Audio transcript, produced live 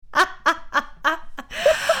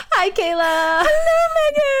Hi, Kayla. Hello,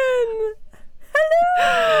 Megan.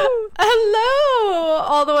 Hello. Hello.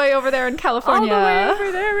 All the way over there in California. All the way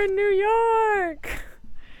over there in New York.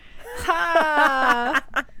 Ha.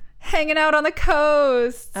 Hanging out on the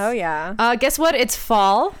coast. Oh, yeah. Guess what? It's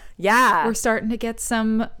fall. Yeah. We're starting to get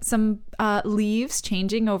some leaves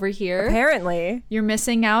changing over here. Apparently. You're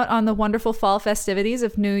missing out on the wonderful fall festivities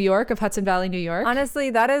of New York, of Hudson Valley, New York.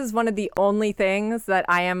 Honestly, that is one of the only things that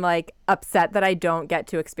I am like upset that I don't get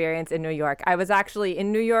to experience in New York. I was actually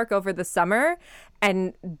in New York over the summer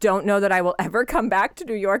and don't know that I will ever come back to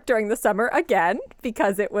New York during the summer again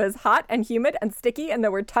because it was hot and humid and sticky and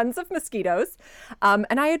there were tons of mosquitoes.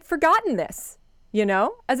 And I had forgotten this, you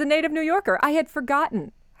know, as a native New Yorker, I had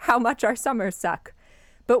forgotten how much our summers suck.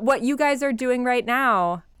 But what you guys are doing right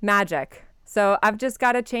now, magic. So I've just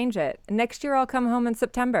got to change it. Next year I'll come home in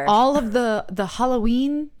September. All of the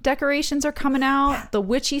Halloween decorations are coming out. Yeah. The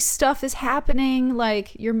witchy stuff is happening.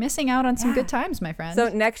 Like, you're missing out on some good times, my friend. So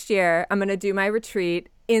next year I'm going to do my retreat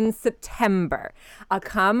in September. I'll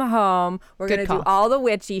come home. We're going to do all the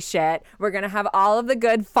witchy shit. We're going to have all of the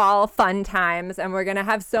good fall fun times. And we're going to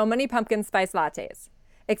have so many pumpkin spice lattes.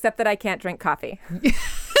 Except that I can't drink coffee.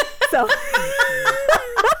 So...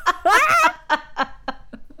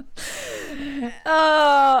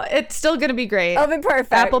 Oh, it's still gonna be great. It'll be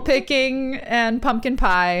perfect. Apple picking and pumpkin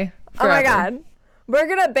pie forever. Oh my god, we're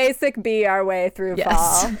gonna basic B our way through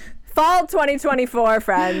fall. Fall 2024,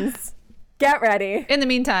 friends. Get ready. In the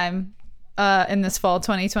meantime, in this fall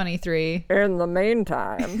 2023. In the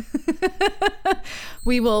meantime,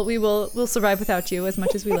 we'll survive without you. As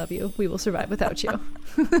much as we love you, we will survive without you.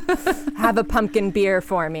 Have a pumpkin beer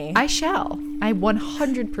for me. I shall. I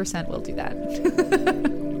 100% will do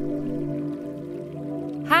that.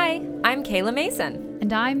 Hi, I'm Kayla Mason.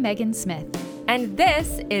 And I'm Megan Smith. And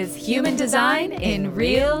this is Human Design in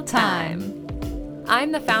Real Time.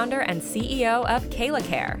 I'm the founder and CEO of Kayla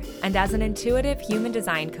Care. And as an intuitive human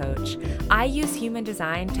design coach, I use human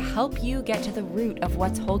design to help you get to the root of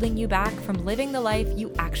what's holding you back from living the life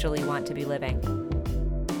you actually want to be living.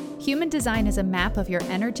 Human design is a map of your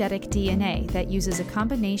energetic DNA that uses a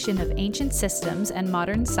combination of ancient systems and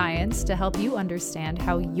modern science to help you understand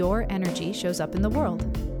how your energy shows up in the world.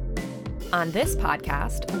 On this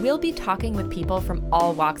podcast, we'll be talking with people from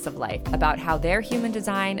all walks of life about how their human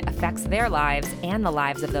design affects their lives and the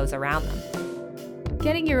lives of those around them.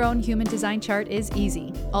 Getting your own human design chart is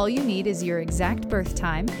easy. All you need is your exact birth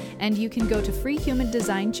time, and you can go to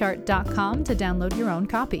freehumandesignchart.com to download your own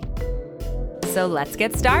copy. So let's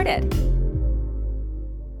get started.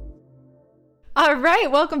 All right,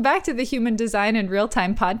 welcome back to the Human Design in Real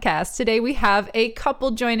Time podcast. Today we have a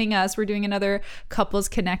couple joining us. We're doing another couples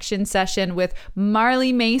connection session with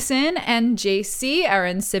Marley Mason and JC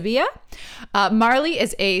Arencibia. Marley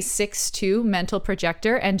is a 6'2" mental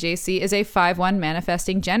projector and JC is a 5'1"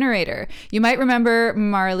 manifesting generator. You might remember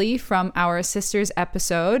Marley from our Sisters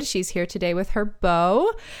episode. She's here today with her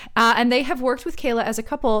beau. And they have worked with Kayla as a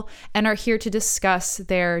couple and are here to discuss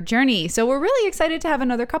their journey. So we're really excited to have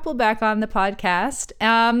another couple back on the podcast.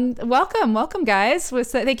 Welcome, guys.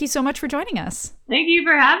 Thank you so much for joining us. Thank you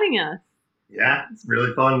for having us. Yeah, it's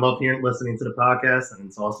really fun. Love listening to the podcast, and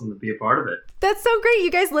it's awesome to be a part of it. That's so great.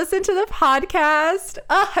 You guys listen to the podcast.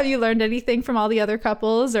 Have you learned anything from all the other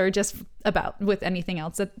couples, or just with anything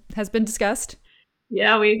else that has been discussed?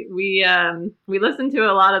 Yeah, we listened to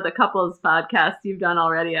a lot of the couples podcasts you've done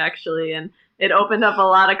already, actually, and it opened up a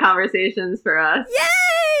lot of conversations for us.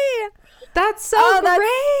 Yay! That's so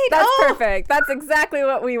great. That's perfect. That's exactly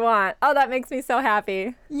what we want. Oh, that makes me so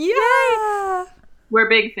happy. Yeah. We're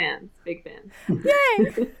big fans. Big fans.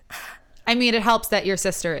 Yay. I mean, it helps that your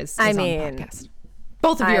sister is on the podcast.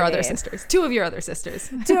 Both of your other sisters. Two of your other sisters.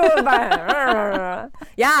 Two of them.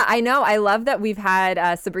 Yeah, I know. I love that we've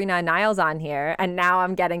had Sabrina and Niles on here, and now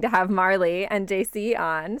I'm getting to have Marley and JC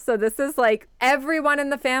on. So this is like everyone in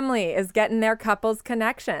the family is getting their couples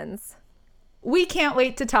connections. We can't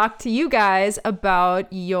wait to talk to you guys about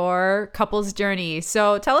your couple's journey.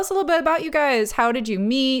 So tell us a little bit about you guys. How did you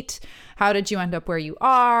meet? How did you end up where you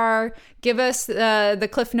are? Give us the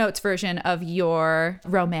Cliff Notes version of your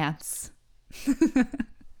romance. So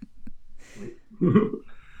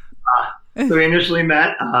we initially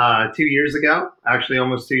met 2 years ago, actually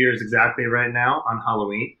almost 2 years exactly right now on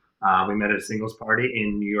Halloween. We met at a singles party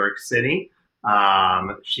in New York City.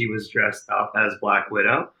 She was dressed up as Black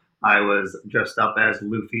Widow. I was dressed up as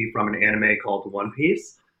Luffy from an anime called One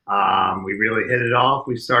Piece. We really hit it off.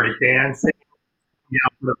 We started dancing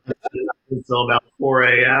until about 4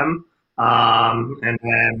 a.m. And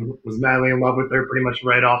then was madly in love with her pretty much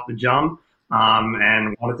right off the jump.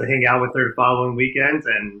 And wanted to hang out with her the following weekend.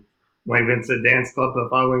 And went to dance club the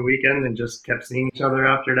following weekend and just kept seeing each other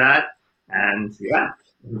after that. And yeah,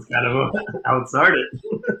 it's kind of how it started.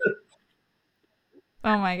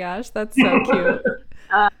 Oh my gosh, that's so cute.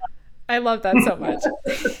 I love that so much.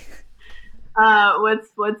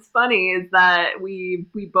 What's funny is that we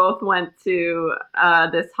both went to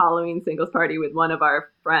this Halloween singles party with one of our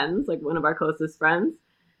friends, like one of our closest friends,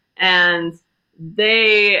 and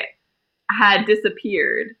they had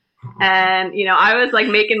disappeared. And I was like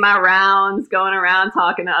making my rounds, going around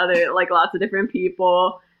talking to other like lots of different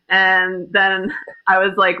people, and then I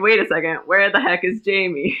was like, wait a second, where the heck is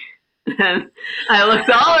Jamie? And I looked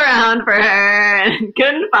all around for her and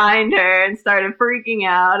couldn't find her and started freaking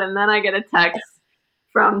out. And then I get a text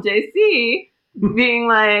from JC being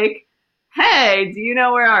like, hey, do you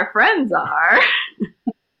know where our friends are?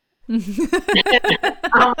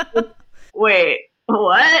 Wait,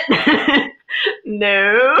 what?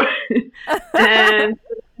 No. And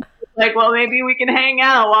like, well, maybe we can hang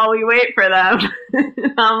out while we wait for them.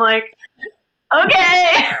 I'm like,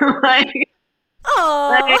 okay. Like,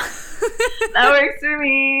 that works for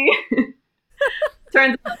me.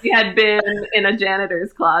 Turns out we had been in a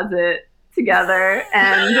janitor's closet together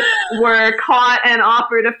and were caught and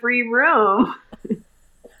offered a free room.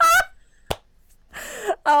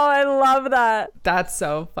 Oh, I love that. That's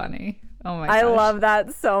so funny. Oh my gosh. I love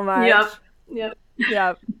that so much.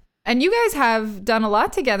 Yep. And you guys have done a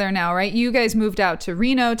lot together now, right? You guys moved out to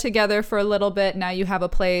Reno together for a little bit. Now you have a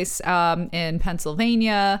place in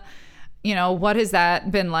Pennsylvania. What has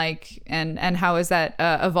that been like, and how has that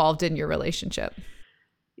evolved in your relationship?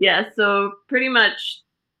 Yeah, so pretty much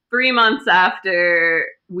 3 months after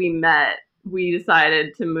we met, we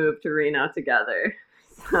decided to move to Reno together.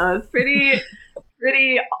 So it's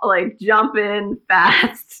pretty like jump in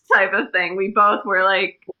fast type of thing. We both were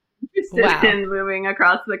like interested in moving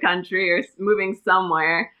across the country or moving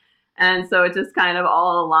somewhere. And so it just kind of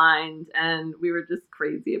all aligned, and we were just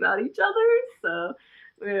crazy about each other. So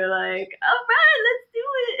we were like, all right,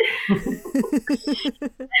 let's do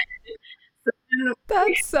it.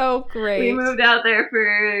 That's so great. We moved out there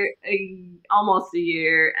for almost a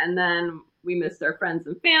year, and then we missed our friends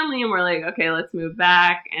and family, and we're like, okay, let's move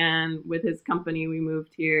back. And with his company, we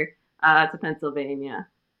moved here to Pennsylvania.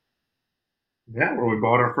 Yeah, where we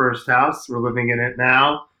bought our first house. We're living in it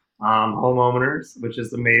now. Homeowners, which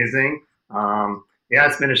is amazing. Yeah,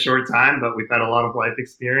 it's been a short time, but we've had a lot of life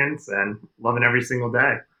experience and loving every single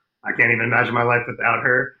day. I can't even imagine my life without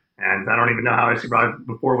her, and I don't even know how I survived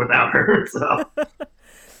before without her. So,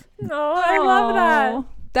 I love that.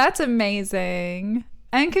 That's amazing.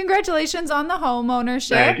 And congratulations on the home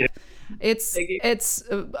ownership. thank you. It's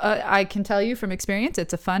I can tell you from experience,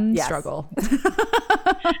 it's a fun struggle.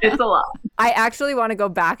 It's a lot. I actually want to go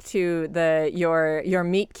back to your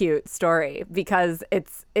meet cute story, because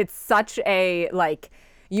it's such a, like,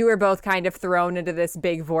 you were both kind of thrown into this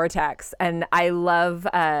big vortex, and I love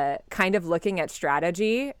kind of looking at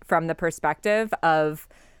strategy from the perspective of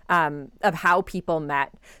how people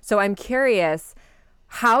met. So I'm curious,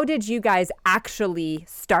 how did you guys actually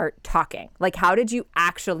start talking? Like, how did you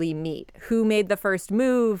actually meet? Who made the first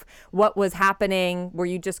move? What was happening? Were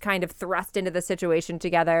you just kind of thrust into the situation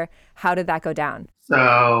together? How did that go down?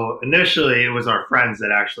 So initially, it was our friends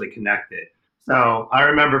that actually connected. So I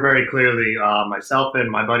remember very clearly, myself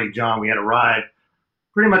and my buddy John, we had arrived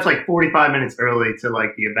pretty much like 45 minutes early to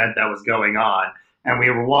like the event that was going on. And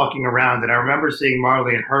we were walking around, and I remember seeing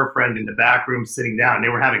Marley and her friend in the back room sitting down. They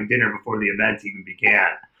were having dinner before the event even began.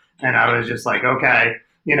 And I was just like, okay,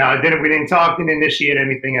 we didn't talk, didn't initiate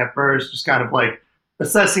anything at first, just kind of like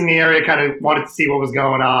assessing the area, kind of wanted to see what was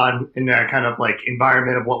going on in that kind of like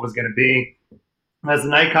environment of what was going to be. As the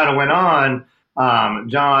night kind of went on,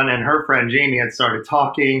 John and her friend Jamie had started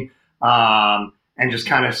talking and just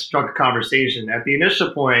kind of struck a conversation. At the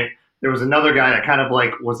initial point, there was another guy that kind of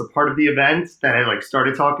like was a part of the event that had like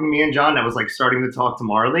started talking to me and John, that was like starting to talk to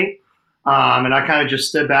Marley. And I kind of just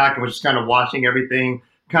stood back and was just kind of watching everything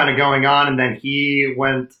kind of going on. And then he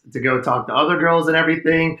went to go talk to other girls and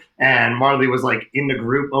everything. And Marley was like in the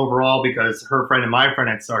group overall because her friend and my friend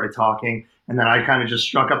had started talking. And then I kind of just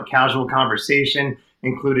struck up a casual conversation,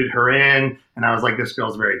 included her in, and I was like, this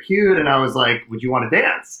girl's very cute. And I was like, would you want to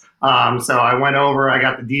dance? So I went over, I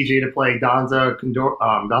got the DJ to play Danza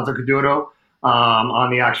Kuduro on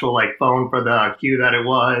the actual like phone for the cue that it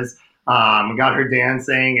was. Got her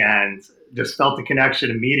dancing and just felt the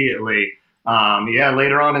connection immediately.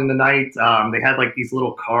 Later on in the night, they had like these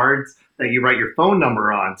little cards that you write your phone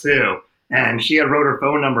number on too. And she had wrote her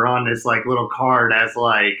phone number on this like little card as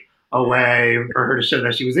like a way for her to show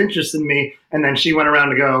that she was interested in me. And then she went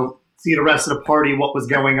around to go see the rest of the party, what was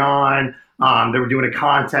going on. They were doing a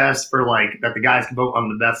contest for like that the guys could vote on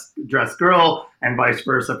the best dressed girl and vice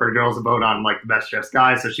versa for girls to vote on like the best dressed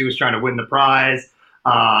guy. So she was trying to win the prize.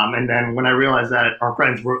 And then when I realized that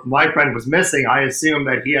my friend was missing, I assumed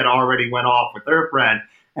that he had already went off with her friend.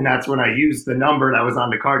 And that's when I used the number that was on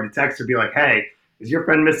the card to text her, be like, hey, is your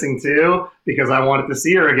friend missing too? Because I wanted to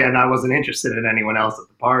see her again. I wasn't interested in anyone else at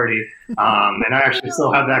the party. And I actually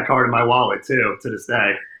still have that card in my wallet too, to this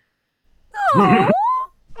day.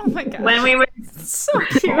 Oh my gosh. When we were so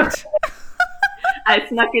cute. I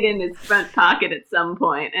snuck it in his front pocket at some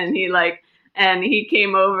point, and he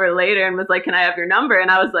came over later and was like, "Can I have your number?" And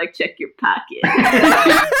I was like, "Check your pocket."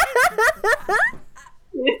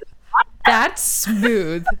 That's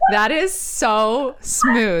smooth. That is so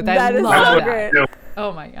smooth. That I is love so that. great.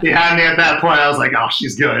 Oh my god. He had me at that point. I was like, oh,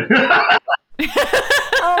 she's good. Oh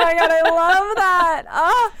my God, I love that.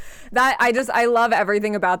 Oh, I love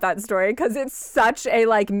everything about that story because it's such a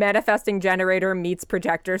like manifesting generator meets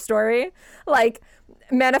projector story. Like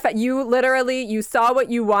you saw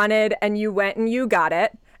what you wanted and you went and you got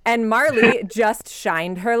it. And Marley just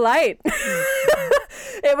shined her light.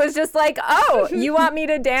 It was just like, oh, you want me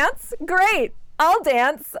to dance? Great. I'll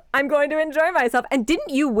dance. I'm going to enjoy myself. And didn't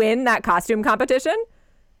you win that costume competition?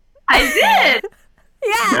 I did.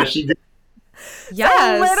 Yeah. Yeah, she did. Yes.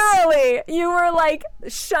 So literally, you were like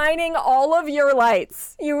shining all of your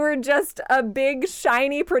lights. You were just a big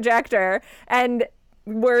shiny projector and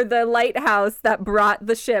were the lighthouse that brought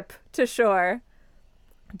the ship to shore.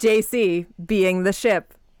 JC being the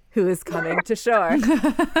ship who is coming to shore.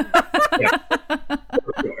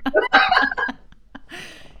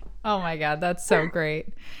 Oh my God, that's so great.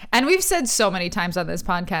 And we've said so many times on this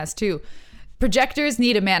podcast too, projectors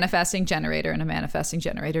need a manifesting generator and a manifesting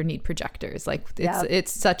generator need projectors. Like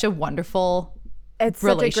it's such a wonderful It's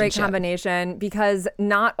such a great combination because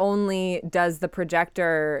not only does the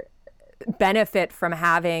projector benefit from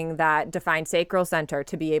having that defined sacral center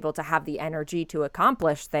to be able to have the energy to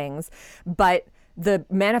accomplish things, but the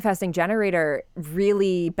manifesting generator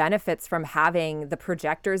really benefits from having the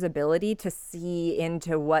projector's ability to see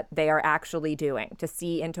into what they are actually doing, to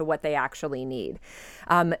see into what they actually need.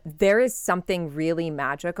 There is something really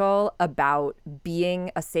magical about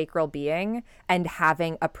being a sacral being and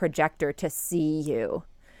having a projector to see you.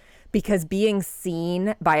 Because being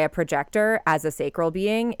seen by a projector as a sacral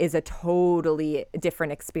being is a totally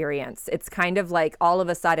different experience. It's kind of like all of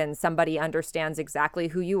a sudden somebody understands exactly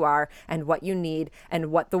who you are and what you need and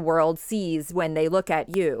what the world sees when they look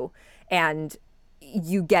at you. And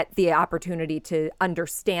you get the opportunity to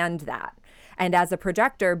understand that. And as a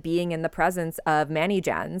projector, being in the presence of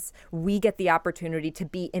Mani-Gens, we get the opportunity to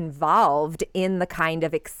be involved in the kind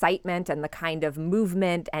of excitement and the kind of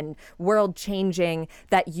movement and world changing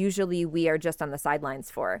that usually we are just on the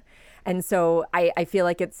sidelines for. And so I feel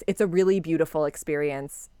like it's a really beautiful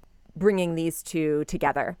experience bringing these two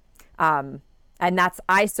together. And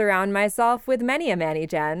I surround myself with many a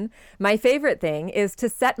Mani-Gen. My favorite thing is to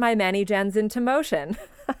set my Mani-Gens into motion.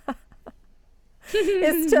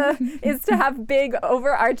 is to have big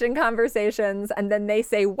overarching conversations and then they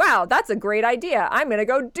say, wow, that's a great idea. I'm going to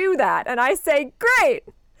go do that. And I say, great,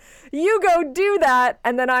 you go do that.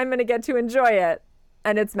 And then I'm going to get to enjoy it.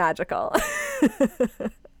 And it's magical.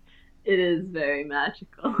 It is very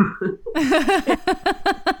magical.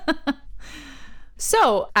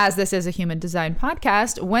 So, as this is a human design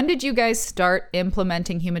podcast, when did you guys start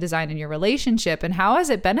implementing human design in your relationship and how has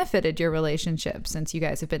it benefited your relationship since you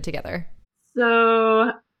guys have been together?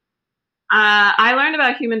 So I learned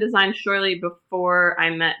about human design shortly before I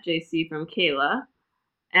met JC from Kayla.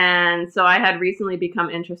 And so I had recently become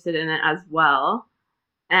interested in it as well.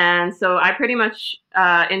 And so I pretty much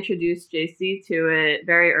introduced JC to it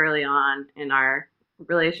very early on in our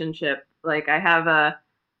relationship. Like I have a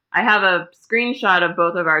screenshot of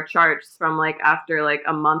both of our charts from like after like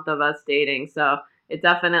a month of us dating. So it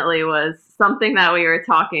definitely was something that we were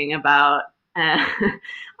talking about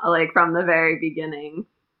like from the very beginning.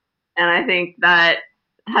 And I think that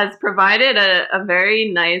has provided a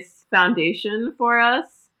very nice foundation for us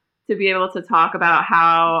to be able to talk about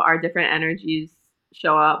how our different energies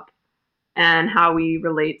show up and how we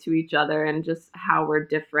relate to each other and just how we're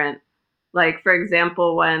different. Like, for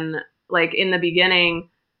example, when like in the beginning,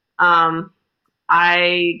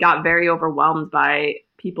 I got very overwhelmed by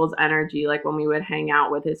people's energy, like when we would hang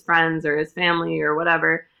out with his friends or his family or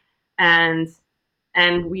whatever. And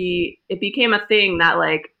it became a thing that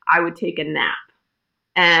like I would take a nap.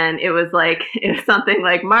 And it was something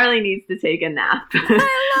like Marley needs to take a nap.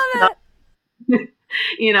 I love it.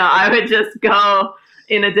 You know, I would just go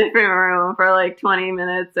in a different room for like 20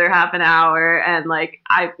 minutes or half an hour, and like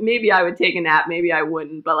maybe I would take a nap, maybe I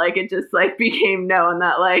wouldn't, but like it just like became known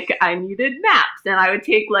that like I needed naps, and I would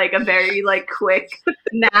take like a very like quick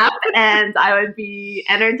nap and I would be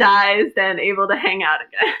energized and able to hang out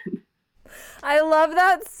again. I love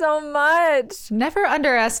that so much. Never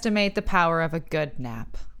underestimate the power of a good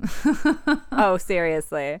nap. Oh,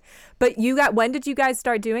 seriously. But when did you guys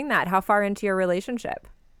start doing that? How far into your relationship?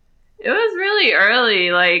 It was really early,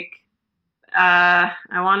 like I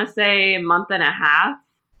want to say a month and a half.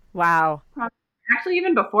 Wow. Actually,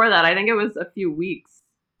 even before that, I think it was a few weeks.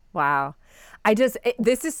 Wow.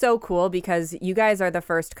 This is so cool because you guys are the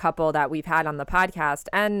first couple that we've had on the podcast,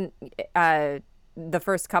 and the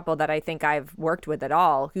first couple that I think I've worked with at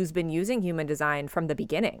all who's been using human design from the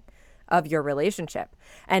beginning of your relationship.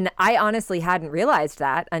 And I honestly hadn't realized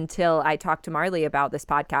that until I talked to Marley about this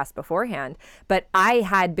podcast beforehand. But I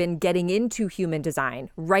had been getting into human design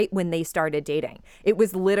right when they started dating. It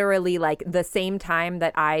was literally like the same time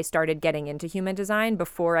that I started getting into human design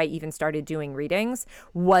before I even started doing readings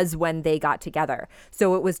was when they got together.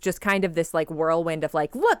 So it was just kind of this like whirlwind of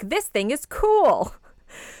like, look, this thing is cool.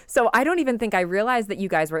 So I don't even think I realized that you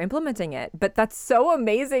guys were implementing it, but that's so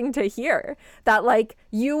amazing to hear that like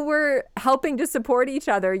you were helping to support each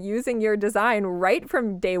other using your design right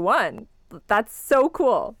from day one. That's so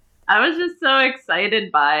cool. I was just so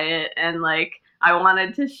excited by it, and like I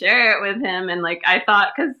wanted to share it with him, and like I thought,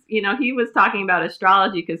 because he was talking about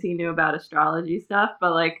astrology because he knew about astrology stuff,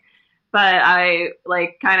 but I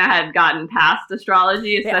like kind of had gotten past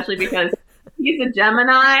astrology, especially because he's a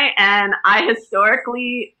Gemini, and I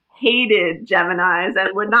historically hated Geminis and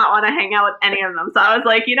would not want to hang out with any of them. So I was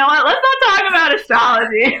like, you know what? Let's not talk about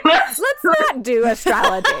astrology. Let's not do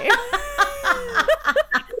astrology.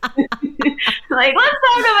 Like, let's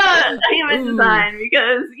talk about human design,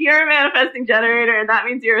 because you're a manifesting generator, and that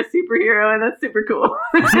means you're a superhero, and that's super cool.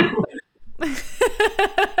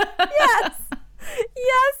 Yes.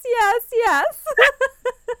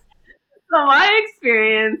 So my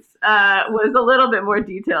experience was a little bit more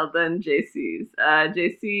detailed than JC's.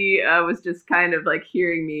 JC was just kind of like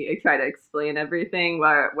hearing me try to explain everything,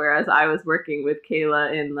 whereas I was working with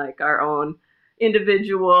Kayla in like our own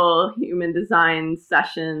individual human design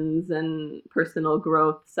sessions and personal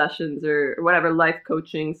growth sessions, or whatever life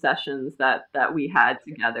coaching sessions that we had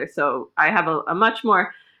together. So I have a much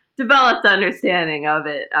more developed understanding of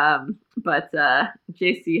it. But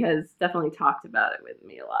JC has definitely talked about it with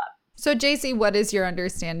me a lot. So JC, what is your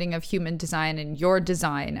understanding of human design and your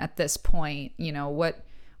design at this point?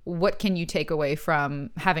 What can you take away from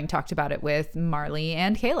having talked about it with Marley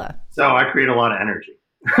and Kayla? So I create a lot of energy.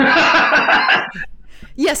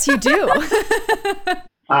 Yes, you do.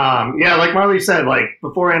 Yeah, like Marley said, like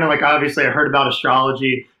beforehand, like obviously I heard about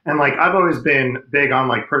astrology, and like I've always been big on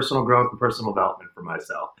like personal growth and personal development for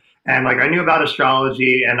myself. And like I knew about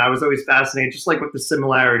astrology, and I was always fascinated just like with the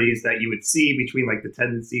similarities that you would see between like the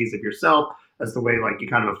tendencies of yourself as the way like you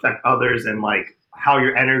kind of affect others, and like how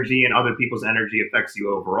your energy and other people's energy affects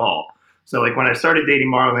you overall. So like when I started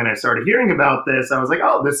dating Marley and I started hearing about this, I was like,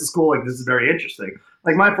 oh, this is cool. Like this is very interesting.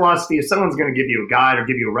 Like my philosophy, if someone's going to give you a guide or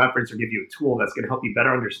give you a reference or give you a tool that's going to help you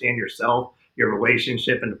better understand yourself, your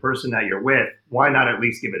relationship, and the person that you're with, why not at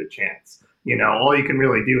least give it a chance? All you can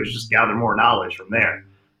really do is just gather more knowledge from there.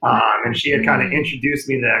 And she had kind of introduced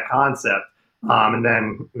me to that concept. And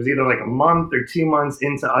then it was either like a month or 2 months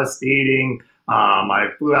into us dating. I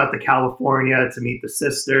flew out to California to meet the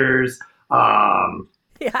sisters.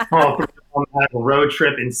 Yeah. On a road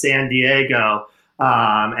trip in San Diego.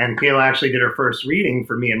 And Kayla actually did her first reading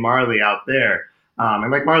for me and Marley out there.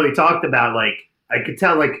 And like Marley talked about, like, I could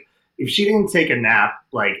tell, like, if she didn't take a nap,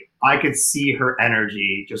 like, I could see her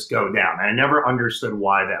energy just go down. And I never understood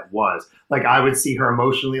why that was. Like, I would see her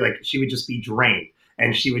emotionally, like, she would just be drained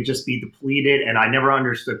and she would just be depleted. And I never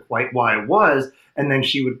understood quite why it was. And then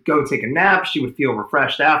she would go take a nap. She would feel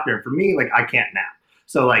refreshed after. And for me, like, I can't nap.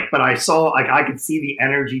 So, like, but I saw, like, I could see the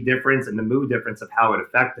energy difference and the mood difference of how it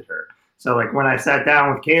affected her. So, like, when I sat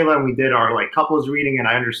down with Kayla and we did our, like, couples reading and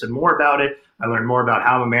I understood more about it, I learned more about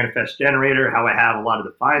how I'm a manifest generator, how I have a lot of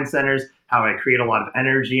defined centers, how I create a lot of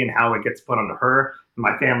energy and how it gets put onto her. And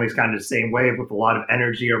my family's kind of the same way with a lot of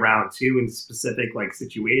energy around too in specific, like,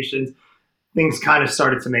 situations. Things kind of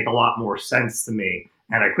started to make a lot more sense to me.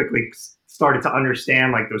 And I quickly started to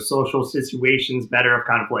understand, like, those social situations better of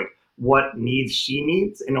kind of, like, what needs she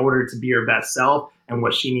needs in order to be her best self and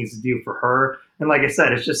what she needs to do for her. And like I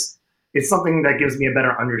said, it's something that gives me a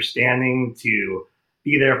better understanding to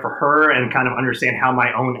be there for her and kind of understand how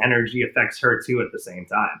my own energy affects her too at the same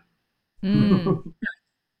time.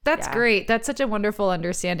 That's Yeah. great. That's such a wonderful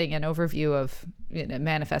understanding and overview of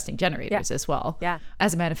manifesting generators as well. Yeah.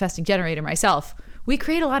 As a manifesting generator myself, we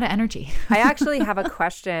create a lot of energy. I actually have a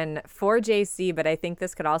question for JC, but I think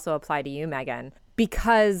this could also apply to you, Megan.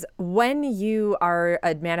 Because when you are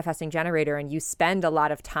a manifesting generator and you spend a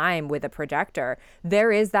lot of time with a projector,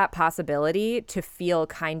 there is that possibility to feel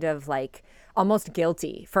kind of like almost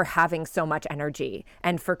guilty for having so much energy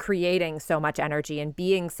and for creating so much energy and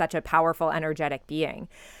being such a powerful, energetic being.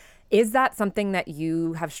 Is that something that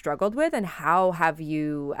you have struggled with, and how have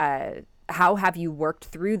you worked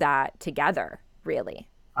through that together, really?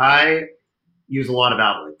 I use a lot of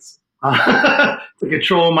outlets to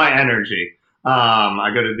control my energy.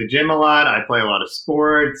 I go to the gym a lot. I play a lot of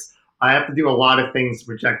sports. I have to do a lot of things to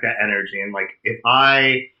project that energy. And like, if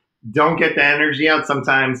I don't get the energy out,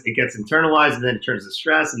 sometimes it gets internalized and then it turns to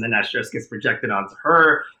stress, and then that stress gets projected onto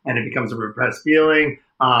her and it becomes a repressed feeling.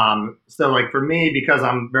 So like for me, because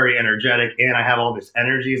I'm very energetic and I have all this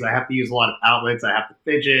energies, I have to use a lot of outlets. I have to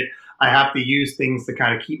fidget. I have to use things to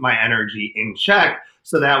kind of keep my energy in check.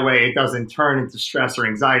 So that way it doesn't turn into stress or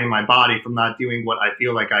anxiety in my body from not doing what I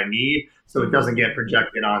feel like I need. So it doesn't get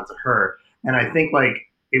projected onto her. And I think like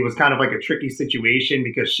it was kind of like a tricky situation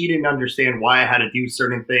because she didn't understand why I had to do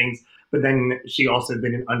certain things. But then she also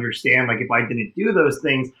didn't understand, like, if I didn't do those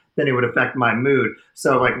things, then it would affect my mood.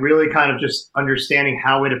 So like really kind of just understanding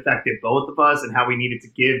how it affected both of us and how we needed to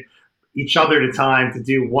give each other the time to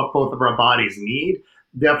do what both of our bodies need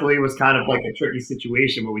definitely was kind of like a tricky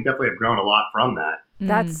situation, but we definitely have grown a lot from that.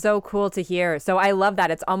 That's so cool to hear. So I love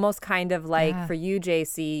that. It's almost kind of like for you,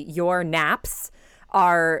 JC, your naps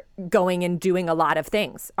are going and doing a lot of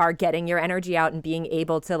things, are getting your energy out and being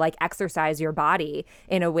able to like exercise your body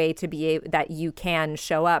in a way to be that you can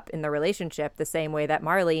show up in the relationship the same way that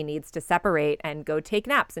Marley needs to separate and go take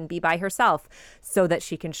naps and be by herself so that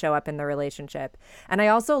she can show up in the relationship. And I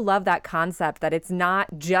also love that concept that it's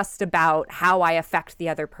not just about how I affect the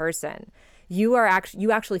other person. You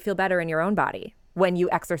actually feel better in your own body when you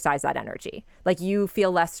exercise that energy. Like, you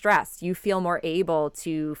feel less stressed. You feel more able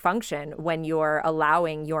to function when you're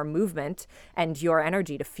allowing your movement and your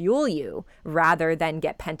energy to fuel you rather than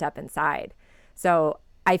get pent up inside. So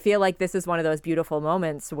I feel like this is one of those beautiful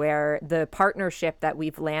moments where the partnership that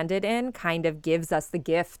we've landed in kind of gives us the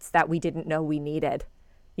gifts that we didn't know we needed,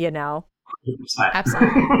 you know? 100%.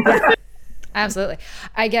 Absolutely. Absolutely.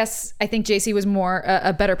 I think JC was more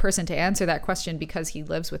a better person to answer that question because he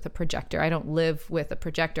lives with a projector. I don't live with a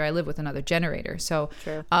projector. I live with another generator. So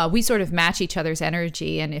we sort of match each other's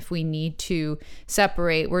energy. And if we need to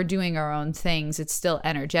separate, we're doing our own things. It's still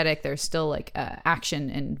energetic. There's still like action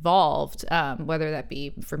involved, whether that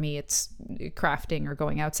be, for me, it's crafting or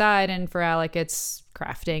going outside. And for Alec, it's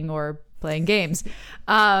crafting or playing games.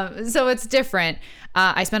 So it's different.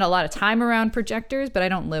 I spend a lot of time around projectors, but I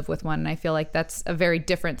don't live with one. And I feel like that's a very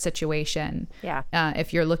different situation. Yeah.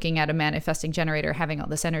 If you're looking at a manifesting generator having all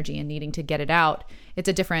this energy and needing to get it out, it's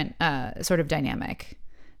a different sort of dynamic.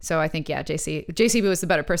 So I think, JC was the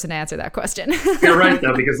better person to answer that question. You're right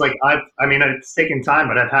though, because like it's taken time,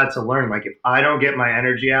 but I've had to learn, like, if I don't get my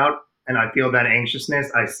energy out and I feel that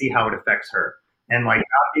anxiousness, I see how it affects her. And like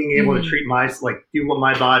not being able to do what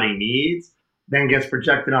my body needs then gets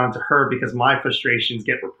projected onto her because my frustrations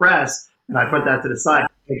get repressed, and I put that to the side.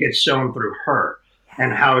 It gets shown through her,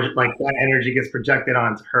 and how like that energy gets projected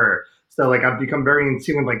onto her. So like I've become very in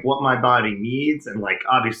tune with like what my body needs, and like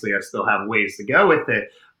obviously I still have ways to go with it,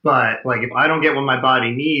 but like if I don't get what my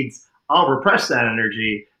body needs, I'll repress that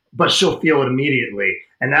energy, but she'll feel it immediately.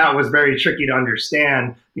 And that was very tricky to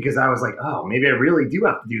understand because I was like, oh, maybe I really do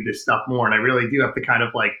have to do this stuff more. And I really do have to kind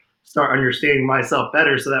of like start understanding myself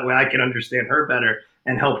better so that way I can understand her better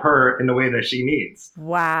and help her in the way that she needs.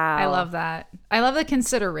 Wow. I love that. I love the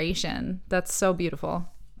consideration. That's so beautiful.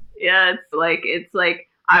 Yeah, it's like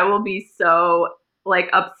I will be so like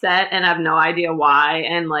upset and have no idea why.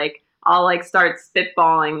 And like I'll like start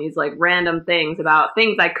spitballing these like random things about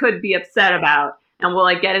things I could be upset about. And we'll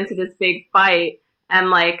like get into this big fight. And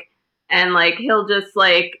he'll just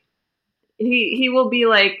like, he will be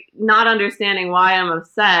like not understanding why I'm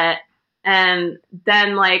upset. And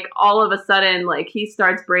then like all of a sudden, like he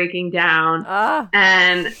starts breaking down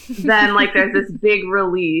and then like there's this big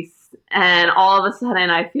release and all of a sudden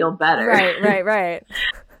I feel better. Right.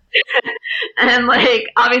 And like,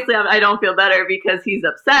 obviously I don't feel better because he's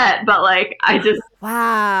upset, but like, I just,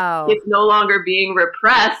 wow, it's no longer being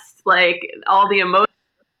repressed. Like all the emotions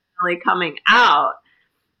are really coming out.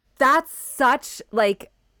 That's such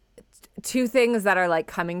like two things that are like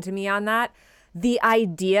coming to me on that. The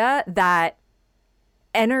idea that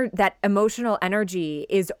that emotional energy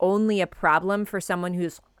is only a problem for someone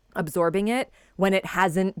who's absorbing it when it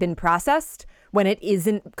hasn't been processed, when it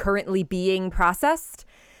isn't currently being processed.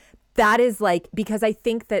 That is like, because I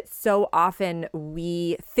think that so often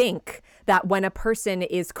we think that when a person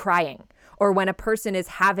is crying, or when a person is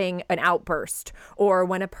having an outburst, or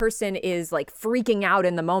when a person is like freaking out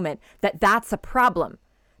in the moment, that that's a problem,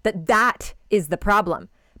 that is the problem.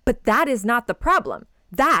 But that is not the problem.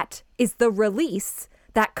 That is the release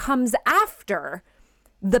that comes after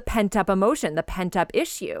the pent up emotion, the pent up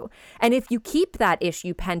issue. And if you keep that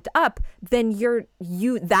issue pent up, then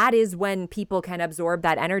that is when people can absorb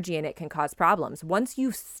that energy and it can cause problems. Once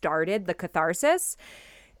you've started the catharsis,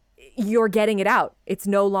 you're getting it out. It's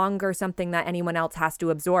no longer something that anyone else has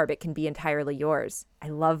to absorb. It can be entirely yours. I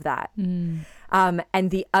love that. And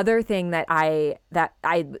the other thing that I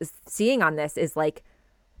was seeing on this is like,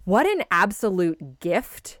 what an absolute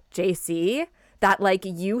gift, JC, that like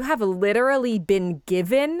you have literally been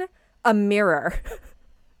given a mirror.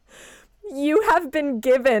 You have been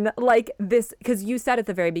given like this, because you said at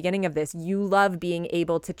the very beginning of this, you love being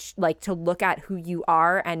able to to look at who you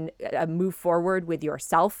are and move forward with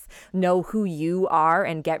yourself, know who you are,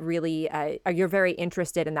 and get really, you're very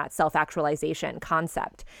interested in that self-actualization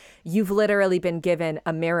concept. You've literally been given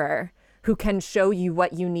a mirror who can show you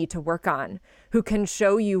what you need to work on, who can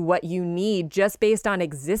show you what you need just based on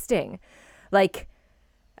existing. Like,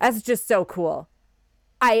 that's just so cool.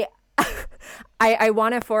 I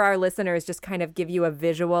want to, for our listeners, just kind of give you a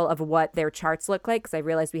visual of what their charts look like, because I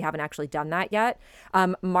realize we haven't actually done that yet.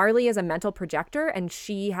 Marley is a mental projector, and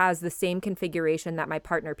she has the same configuration that my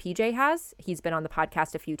partner PJ has. He's been on the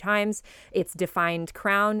podcast a few times. It's defined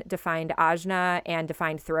crown, defined ajna, and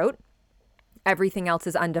defined throat. Everything else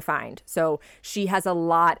is undefined. So she has a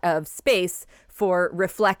lot of space for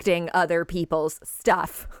reflecting other people's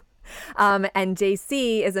stuff. And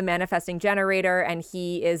JC is a manifesting generator, and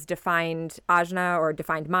he is defined ajna or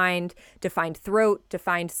defined mind, defined throat,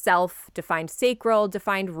 defined self, defined sacral,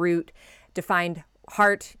 defined root, defined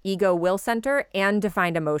heart, ego, will center, and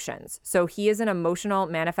defined emotions. So he is an emotional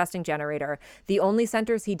manifesting generator. The only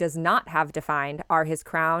centers he does not have defined are his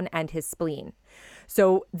crown and his spleen.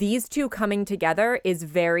 So these two coming together is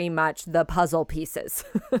very much the puzzle pieces.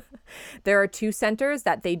 There are two centers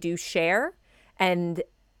that they do share,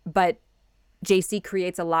 but JC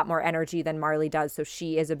creates a lot more energy than Marley does, so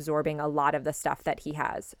she is absorbing a lot of the stuff that he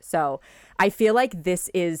has. So I feel like this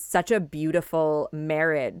is such a beautiful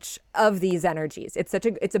marriage of these energies.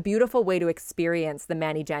 It's a beautiful way to experience the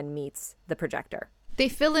Manny Gen meets the projector. They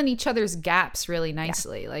fill in each other's gaps really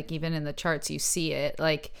nicely. Yeah. Like even in the charts, you see it.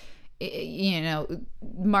 Like, you know,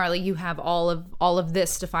 Marley, you have all of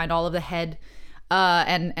this defined, all of the head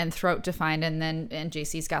and throat defined, and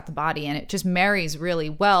JC's got the body, and it just marries really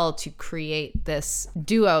well to create this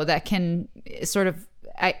duo that can sort of,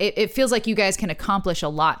 it feels like you guys can accomplish a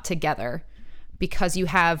lot together because you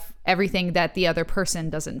have everything that the other person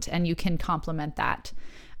doesn't, and you can complement that.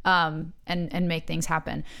 And make things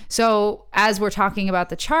happen. So as we're talking about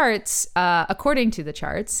the charts, according to the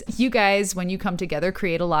charts, you guys, when you come together,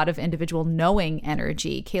 create a lot of individual knowing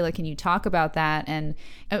energy. Kayla, can you talk about that? And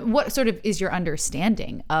what sort of is your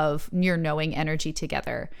understanding of your knowing energy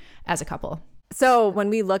together as a couple? So when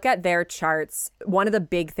we look at their charts, one of the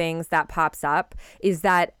big things that pops up is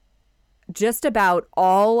that just about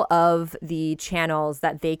all of the channels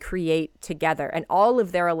that they create together and all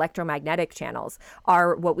of their electromagnetic channels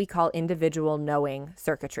are what we call individual knowing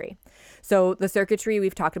circuitry. So the circuitry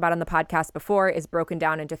we've talked about on the podcast before is broken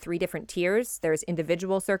down into 3 different tiers. There's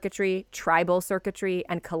individual circuitry, tribal circuitry,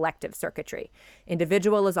 and collective circuitry.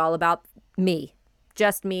 Individual is all about me,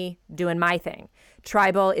 just me doing my thing.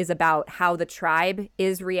 Tribal is about how the tribe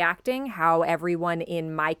is reacting, how everyone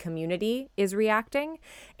in my community is reacting.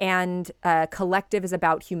 And collective is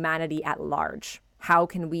about humanity at large. How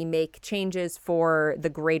can we make changes for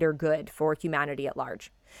the greater good for humanity at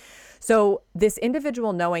large? So this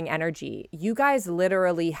individual knowing energy, you guys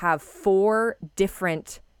literally have 4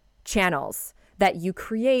 different channels that you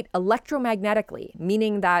create electromagnetically,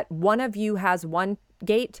 meaning that one of you has one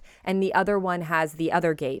gate and the other one has the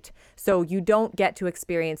other gate. So you don't get to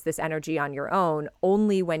experience this energy on your own,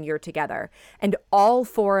 only when you're together. And all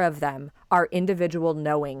 4 of them are individual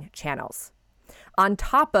knowing channels. On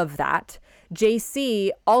top of that, JC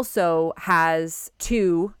also has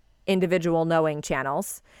 2 individual knowing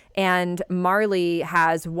channels, and Marley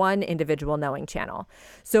has 1 individual knowing channel.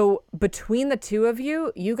 So between the 2 of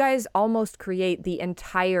you, you guys almost create the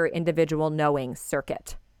entire individual knowing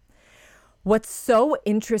circuit. What's so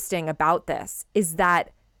interesting about this is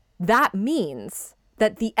that means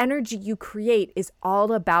that the energy you create is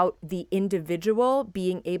all about the individual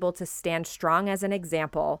being able to stand strong as an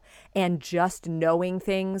example and just knowing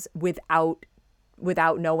things without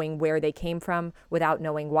knowing where they came from, without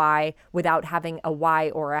knowing why, without having a why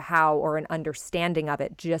or a how or an understanding of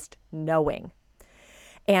it, just knowing.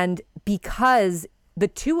 And because the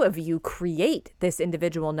two of you create this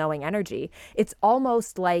individual knowing energy, it's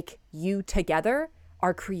almost like you together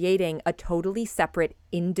are creating a totally separate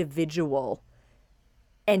individual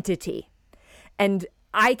entity. And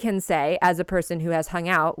I can say, as a person who has hung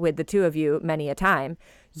out with the two of you many a time,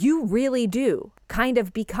 you really do kind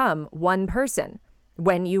of become one person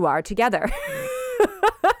when you are together.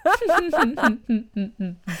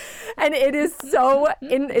 And it is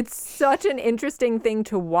it's such an interesting thing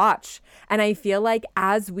to watch. And I feel like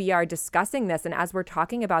as we are discussing this and as we're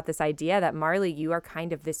talking about this idea that Marley, you are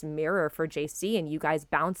kind of this mirror for JC and you guys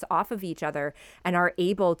bounce off of each other and are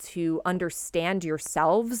able to understand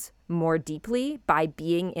yourselves more deeply by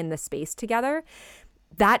being in the space together.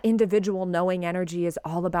 That individual knowing energy is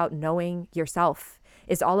all about knowing yourself.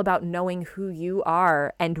 It's all about knowing who you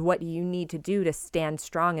are and what you need to do to stand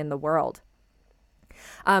strong in the world.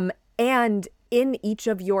 And in each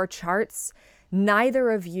of your charts, neither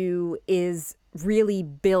of you is really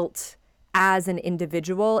built as an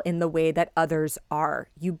individual in the way that others are.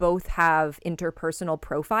 You both have interpersonal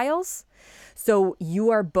profiles. So you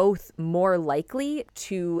are both more likely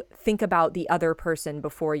to think about the other person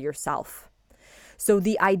before yourself. So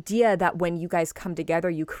the idea that when you guys come together,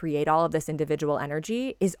 you create all of this individual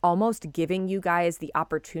energy is almost giving you guys the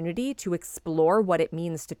opportunity to explore what it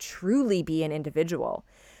means to truly be an individual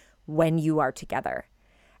when you are together.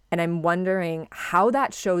 And I'm wondering how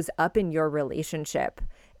that shows up in your relationship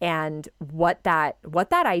and what that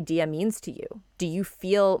idea means to you. Do you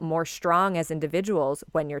feel more strong as individuals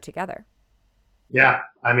when you're together? Yeah,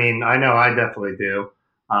 I mean, I know I definitely do.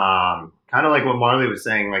 Kind of like what Marley was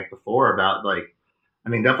saying like before about like, I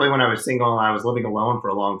mean, definitely when I was single and I was living alone for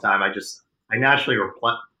a long time, I naturally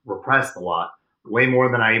repressed a lot, way more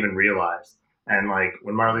than I even realized. And like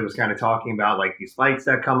when Marley was kind of talking about like these fights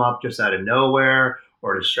that come up just out of nowhere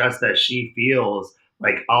or the stress that she feels,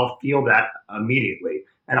 like I'll feel that immediately.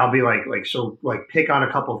 And I'll be like she'll like pick on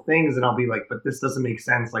a couple of things and I'll be like, but this doesn't make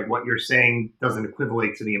sense. Like what you're saying doesn't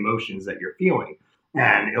equivalent to the emotions that you're feeling.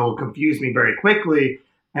 And it'll confuse me very quickly.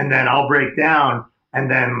 And then I'll break down. And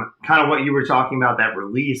then kind of what you were talking about, that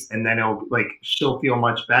release, and then she'll feel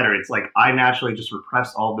much better. It's like I naturally just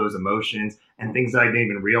repress all those emotions and things that I didn't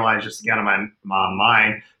even realize just to get out of my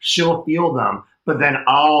mind. She'll feel them, but then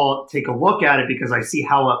I'll take a look at it because I see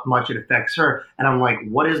how much it affects her. And I'm like,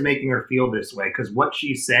 what is making her feel this way? Because what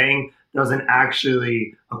she's saying doesn't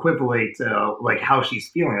actually equivalent to like how she's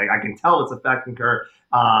feeling. Like I can tell it's affecting her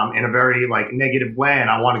in a very like negative way. And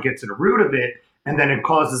I want to get to the root of it. And then it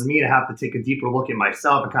causes me to have to take a deeper look at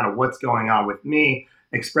myself and kind of what's going on with me,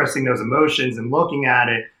 expressing those emotions and looking at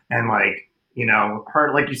it. And like, you know,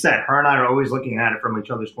 her, like you said, her and I are always looking at it from each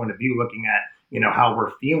other's point of view, looking at, you know, how we're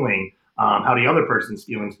feeling, how the other person's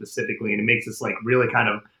feeling specifically. And it makes us like really kind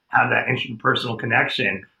of have that interpersonal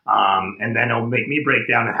connection. And then it'll make me break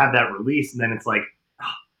down and have that release. And then it's like,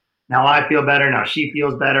 now I feel better. Now she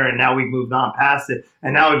feels better. And now we've moved on past it.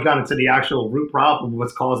 And now we've gotten to the actual root problem of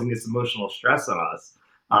what's causing this emotional stress on us.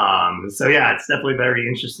 So yeah, it's definitely very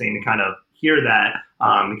interesting to kind of hear that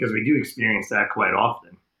because we do experience that quite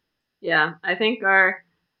often. Yeah, I think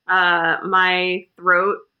my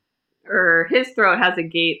throat or his throat has a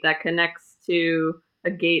gate that connects to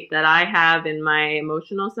a gate that I have in my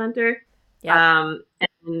emotional center. Yeah.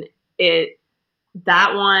 And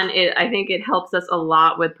I think it helps us a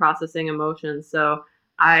lot with processing emotions. So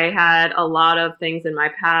I had a lot of things in my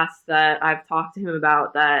past that I've talked to him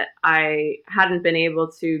about that I hadn't been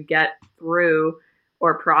able to get through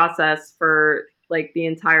or process for like the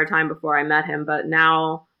entire time before I met him. But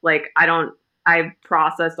now, like, I've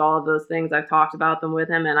processed all of those things. I've talked about them with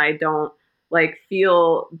him and I don't like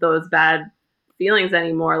feel those bad feelings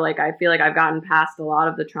anymore. Like, I feel like I've gotten past a lot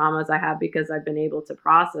of the traumas I have because I've been able to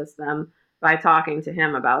process them by talking to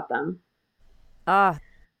him about them.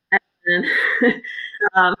 And,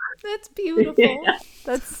 that's beautiful. Yeah.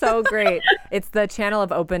 That's so great. It's the channel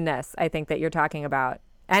of openness, I think, that you're talking about.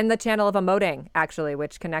 And the channel of emoting, actually,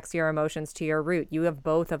 which connects your emotions to your root. You have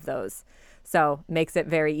both of those. So makes it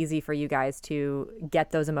very easy for you guys to get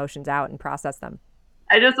those emotions out and process them.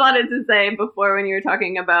 I just wanted to say before when you were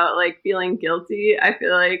talking about like feeling guilty, I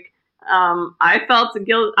feel like I felt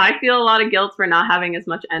guilt. I feel a lot of guilt for not having as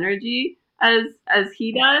much energy as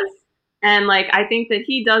he does. And like, I think that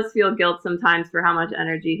he does feel guilt sometimes for how much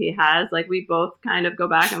energy he has. Like we both kind of go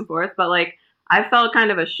back and forth, but like, I felt kind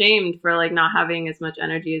of ashamed for like not having as much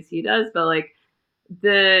energy as he does, but like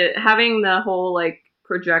having the whole like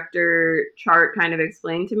projector chart kind of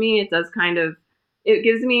explained to me, it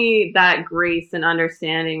gives me that grace and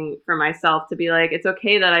understanding for myself to be like, it's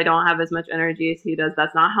okay that I don't have as much energy as he does.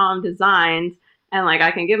 That's not how I'm designed. And like,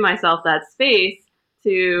 I can give myself that space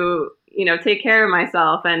to, take care of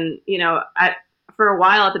myself. And, for a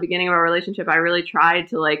while at the beginning of our relationship, I really tried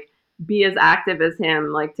to like be as active as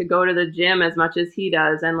him, like to go to the gym as much as he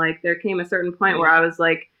does. And like, there came a certain point where I was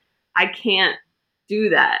like, I can't do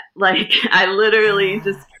that. Like, I literally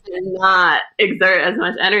just cannot exert as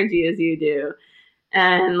much energy as you do.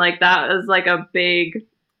 And like, that was like a big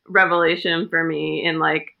revelation for me in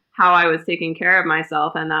like how I was taking care of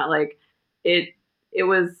myself, and that like, we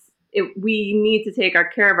need to take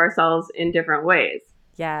care of ourselves in different ways.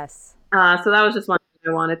 Yes. So that was just one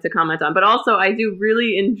thing I wanted to comment on. But also, I do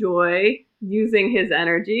really enjoy using his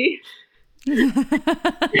energy. And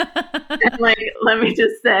like, let me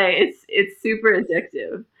just say, it's super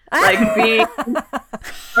addictive. Like being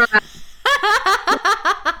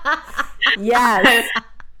yes.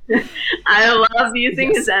 I love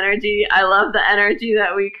using his energy. I love the energy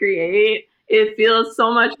that we create. It feels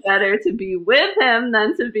so much better to be with him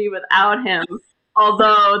than to be without him.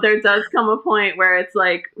 Although there does come a point where it's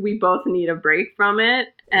like we both need a break from it.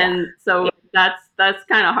 And so that's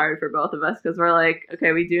kind of hard for both of us, because we're like,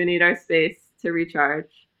 okay, we do need our space to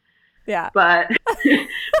recharge. Yeah. But we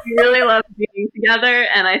really love being together.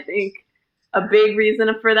 And I think a big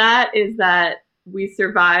reason for that is that we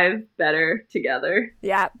survive better together.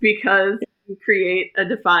 Yeah. Because we create a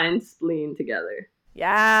defined spleen together.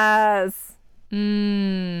 Yes.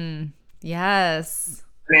 Yes.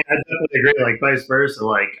 I mean, I definitely agree. Like, vice versa.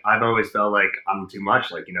 Like, I've always felt like I'm too much.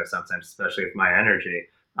 Like, sometimes, especially with my energy,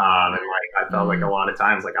 and like I felt like a lot of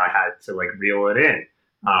times, like I had to like reel it in,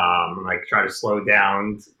 like try to slow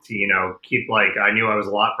down to keep like I knew I was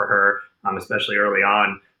a lot for her, especially early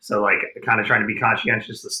on. So like kind of trying to be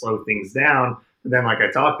conscientious to slow things down. But then, like I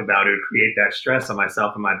talked about, it would create that stress on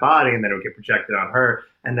myself and my body, and then it would get projected on her.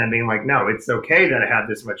 And then being like, no, it's okay that I have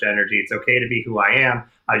this much energy. It's okay to be who I am.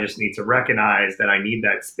 I just need to recognize that I need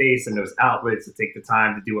that space and those outlets to take the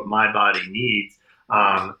time to do what my body needs,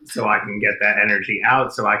 so I can get that energy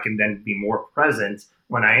out, so I can then be more present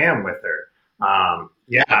when I am with her.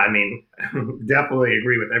 Yeah, I mean, definitely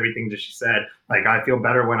agree with everything that she said. Like, I feel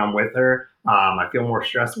better when I'm with her. I feel more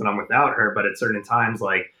stressed when I'm without her. But at certain times,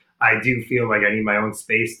 like, I do feel like I need my own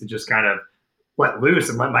space to just kind of let loose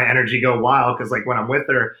and let my energy go wild. Because like when I'm with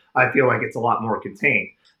her, I feel like it's a lot more contained.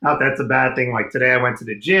 Not that's a bad thing. Like today I went to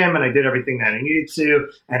the gym and I did everything that I needed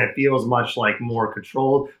to, and it feels much like more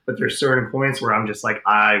controlled. But there's certain points where I'm just like,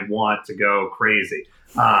 I want to go crazy.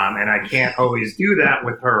 And I can't always do that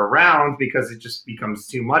with her around because it just becomes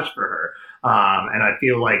too much for her. And I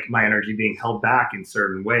feel like my energy being held back in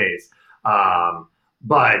certain ways.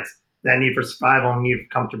 But that need for survival and need for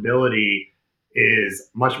comfortability is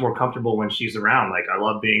much more comfortable when she's around. Like, I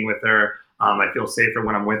love being with her. I feel safer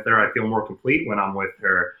when I'm with her. I feel more complete when I'm with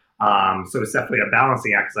her. So it's definitely a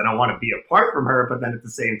balancing act, because I don't want to be apart from her, but then at the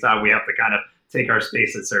same time, we have to kind of take our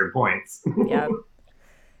space at certain points. Yep.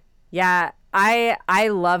 Yeah, I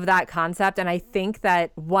love that concept. And I think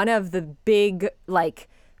that one of the big, like,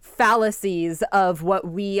 fallacies of what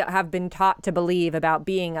we have been taught to believe about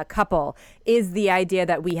being a couple is the idea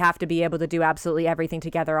that we have to be able to do absolutely everything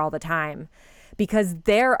together all the time. Because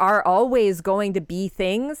there are always going to be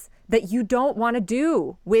things that you don't want to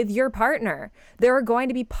do with your partner. There are going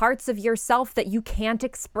to be parts of yourself that you can't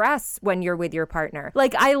express when you're with your partner.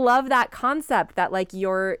 Like, I love that concept that like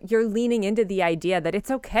you're leaning into the idea that it's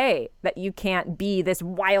okay that you can't be this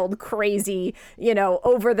wild, crazy,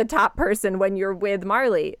 over the top person when you're with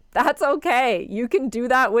Marley. That's okay. You can do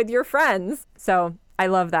that with your friends. So I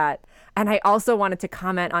love that. And I also wanted to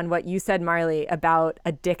comment on what you said, Marley, about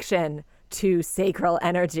addiction to sacral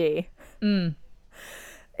energy.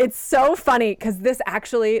 It's so funny because this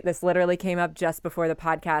literally came up just before the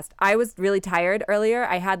podcast. I was really tired earlier.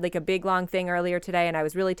 I had like a big long thing earlier today, and I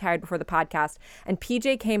was really tired before the podcast. And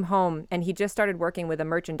PJ came home and he just started working with a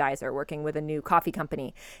merchandiser, working with a new coffee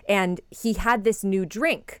company. And he had this new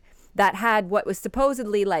drink that had what was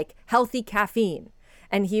supposedly like healthy caffeine.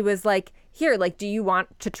 And he was like, here, like, do you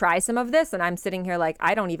want to try some of this? And I'm sitting here like,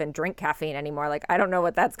 I don't even drink caffeine anymore. Like, I don't know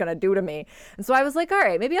what that's going to do to me. And so I was like, all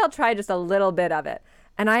right, maybe I'll try just a little bit of it.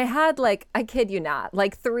 And I had like, I kid you not,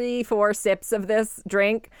 like 3-4 sips of this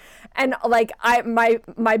drink. And like,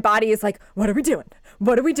 my body is like, what are we doing?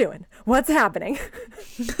 What are we doing? What's happening?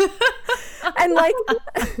 And like,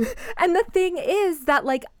 and the thing is that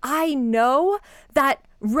like, I know that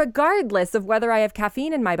regardless of whether I have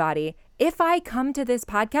caffeine in my body, if I come to this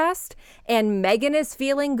podcast and Megan is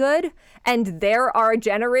feeling good and there are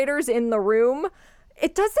generators in the room,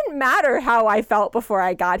 it doesn't matter how I felt before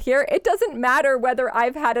I got here. It doesn't matter whether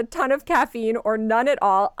I've had a ton of caffeine or none at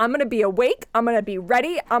all. I'm going to be awake. I'm going to be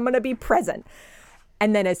ready. I'm going to be present.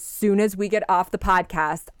 And then as soon as we get off the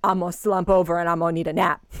podcast, I'm going to slump over and I'm going to need a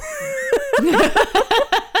nap.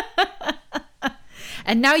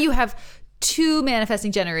 And now you have 2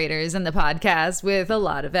 manifesting generators in the podcast with a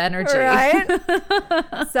lot of energy. Right?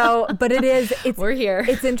 So, but we're here.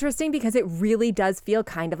 It's interesting because it really does feel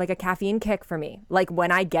kind of like a caffeine kick for me. Like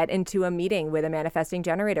when I get into a meeting with a manifesting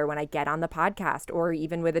generator, when I get on the podcast or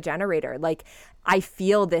even with a generator, like I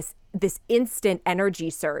feel this instant energy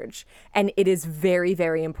surge. And it is very,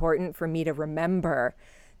 very important for me to remember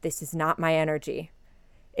this is not my energy.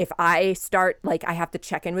 If I start, like, I have to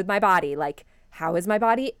check in with my body, like, how is my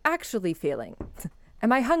body actually feeling?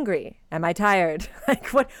 Am I hungry? Am I tired? Like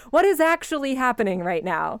what is actually happening right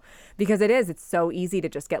now? Because it's so easy to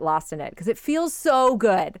just get lost in it because it feels so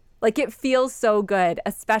good. Like it feels so good,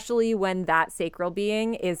 especially when that sacral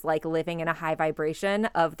being is like living in a high vibration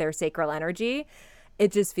of their sacral energy.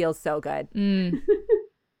 It just feels so good. You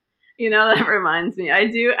know, that reminds me. I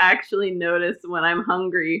do actually notice when I'm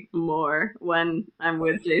hungry more when I'm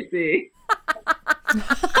with JC.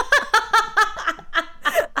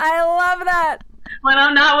 I love that. When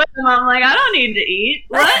I'm not with him, I'm like, I don't need to eat.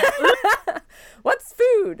 What? What's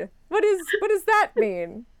food? What does that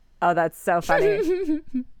mean? Oh, that's so funny.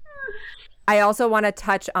 I also want to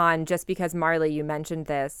touch on, just because Marley, you mentioned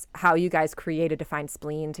this, how you guys create a defined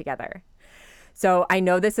spleen together. So I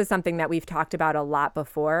know this is something that we've talked about a lot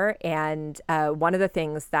before. And one of the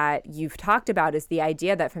things that you've talked about is the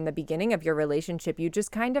idea that from the beginning of your relationship, you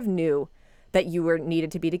just kind of knew that you were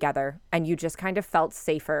needed to be together and you just kind of felt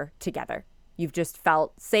safer together. You've just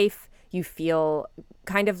felt safe. You feel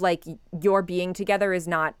kind of like your being together is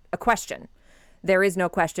not a question. There is no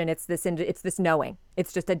question. It's this knowing.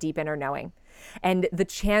 It's just a deep inner knowing. And the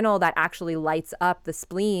channel that actually lights up the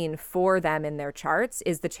spleen for them in their charts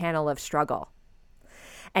is the channel of struggle.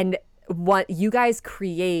 And what you guys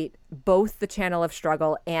create, both the channel of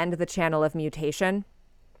struggle and the channel of mutation.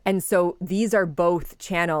 And so these are both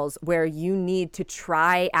channels where you need to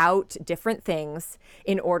try out different things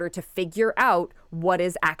in order to figure out what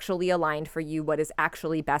is actually aligned for you, what is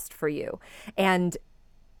actually best for you. And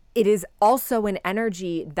it is also an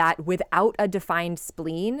energy that without a defined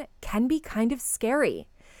spleen can be kind of scary.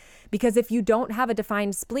 Because if you don't have a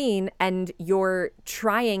defined spleen and you're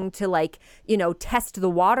trying to test the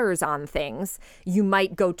waters on things, you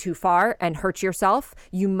might go too far and hurt yourself.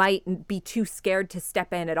 You might be too scared to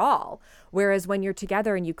step in at all. Whereas when you're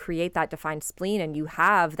together and you create that defined spleen and you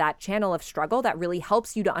have that channel of struggle, that really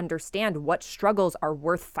helps you to understand what struggles are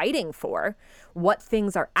worth fighting for, what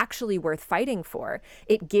things are actually worth fighting for.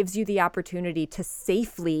 It gives you the opportunity to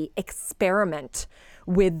safely experiment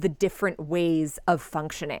with the different ways of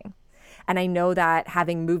functioning. And I know that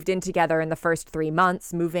having moved in together in the first 3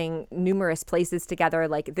 months, moving numerous places together,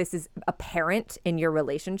 like this is apparent in your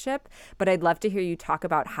relationship. But I'd love to hear you talk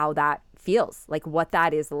about how that feels, like what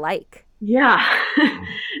that is like. Yeah,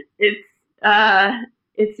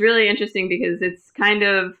 it's really interesting because it's kind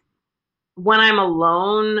of when I'm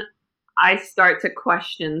alone, I start to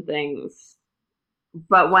question things.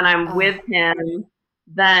 But when I'm with him,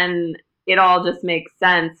 then it all just makes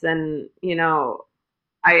sense. And,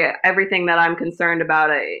 everything that I'm concerned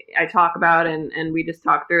about, I talk about and we just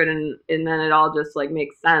talk through it and then it all just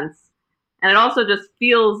makes sense. And it also just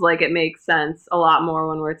feels like it makes sense a lot more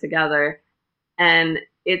when we're together. And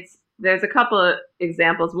there's a couple of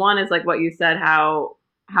examples. One is like what you said, how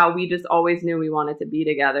we just always knew we wanted to be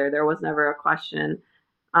together. There was never a question.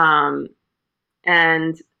 And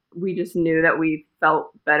we just knew that we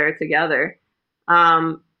felt better together.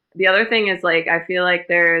 The other thing is I feel like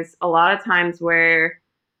there's a lot of times where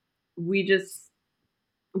we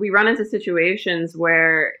run into situations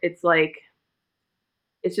where it's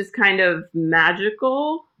just kind of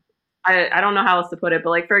magical. I don't know how else to put it,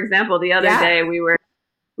 but for example, the other day we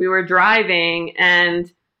were driving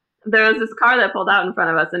and there was this car that pulled out in front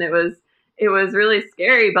of us and it was really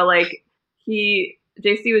scary, but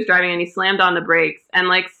JC was driving and he slammed on the brakes and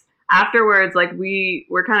afterwards, we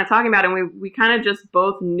were kind of talking about it and we kind of just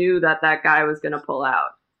both knew that guy was going to pull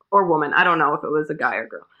out, or woman. I don't know if it was a guy or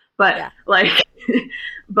girl, but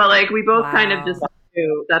we both kind of just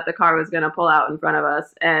knew that the car was going to pull out in front of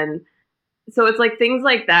us. And so it's things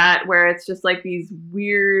like that, where it's just these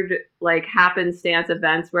weird, happenstance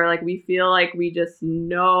events where we feel like we just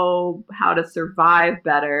know how to survive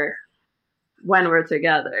better when we're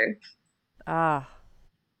together.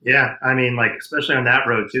 Yeah, I mean, like, especially on that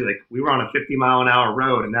road too. Like, we were on a 50-mile-an-hour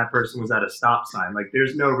road, and that person was at a stop sign. Like,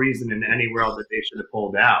 there's no reason in any world that they should have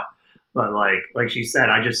pulled out. But like she said,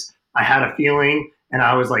 I had a feeling, and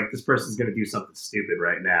I was like, this person's gonna do something stupid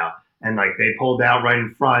right now. And like, they pulled out right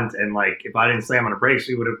in front, and like, if I didn't slam on the brakes,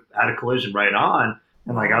 we would have had a collision right on.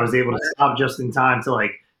 And like, I was able to stop just in time to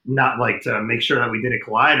like not like to make sure that we didn't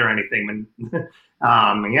collide or anything. And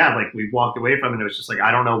and yeah, like we walked away from it. And it was just like,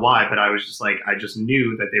 I don't know why, but I was just like, I just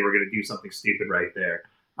knew that they were going to do something stupid right there.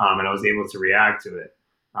 And I was able to react to it.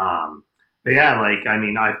 But yeah, like, I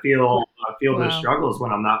mean, I feel those struggles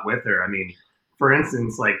when I'm not with her. I mean, for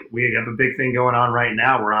instance, like we have a big thing going on right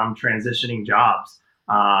now where I'm transitioning jobs.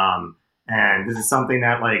 And this is something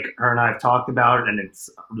that like her and I have talked about, and it's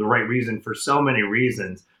the right reason for so many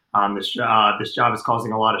reasons. This job is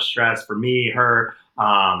causing a lot of stress for me, her.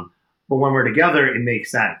 But when we're together, it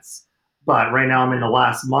makes sense. But right now I'm in the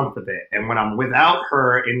last month of it. And when I'm without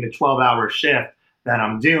her in the 12-hour shift that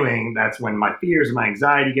I'm doing, that's when my fears and my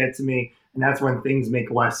anxiety get to me. And that's when things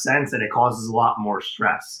make less sense and it causes a lot more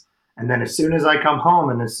stress. And then as soon as I come home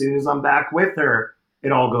and as soon as I'm back with her,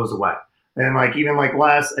 it all goes away. And like, even like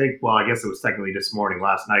I guess it was technically this morning,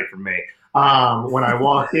 last night for me. When I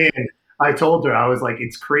walked in, I told her, I was like,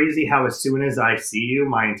 it's crazy how as soon as I see you,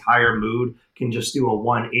 my entire mood can just do a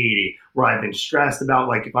 180 where I've been stressed about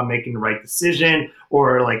like if I'm making the right decision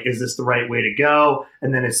or like, is this the right way to go?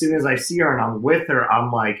 And then as soon as I see her and I'm with her,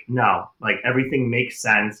 I'm like, no, like everything makes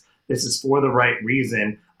sense. This is for the right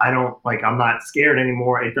reason. I'm not scared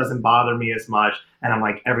anymore. It doesn't bother me as much. And I'm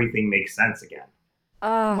like, everything makes sense again.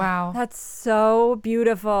 Oh, wow. That's so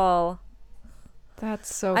beautiful.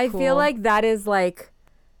 That's so I cool. feel like that is like,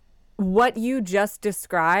 what you just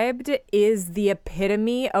described is the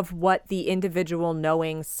epitome of what the individual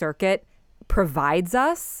knowing circuit provides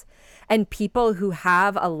us. And people who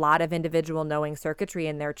have a lot of individual knowing circuitry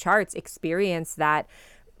in their charts experience that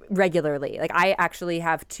regularly. Like I actually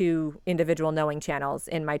have 2 individual knowing channels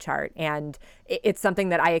in my chart, and it's something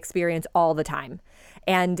that I experience all the time.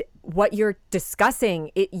 And what you're discussing,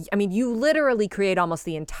 you literally create almost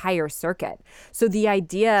the entire circuit. So the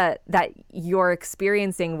idea that you're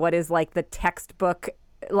experiencing what is like the textbook,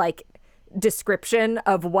 like description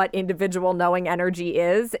of what individual knowing energy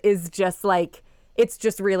is just like, it's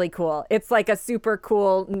just really cool. It's like a super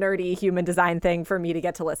cool, nerdy human design thing for me to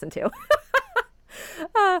get to listen to.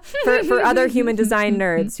 For other human design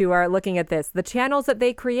nerds who are looking at this, the channels that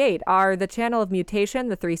they create are the channel of mutation,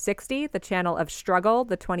 the 360, the channel of struggle,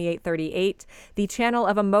 the 2838, the channel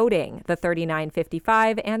of emoting, the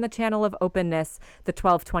 3955, and the channel of openness, the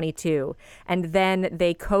 1222. And then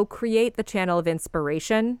they co-create the channel of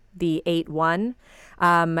inspiration, the 81,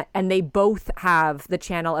 and they both have the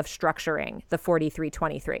channel of structuring, the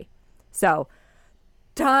 4323. So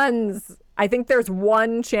tons. I think there's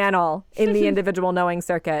one channel in the individual knowing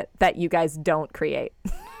circuit that you guys don't create.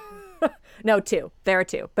 No, 2. There are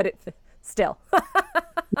 2, but it's still.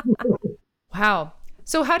 Wow.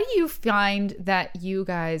 So how do you find that you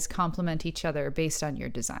guys complement each other based on your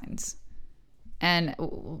designs? And,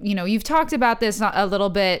 you've talked about this a little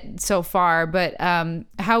bit so far, but how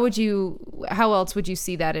else would you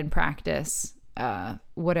see that in practice?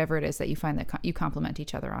 Whatever it is that you find that you complement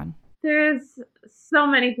each other on. There's so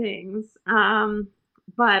many things,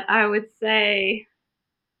 but I would say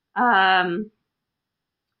like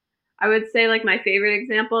my favorite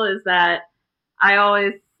example is that I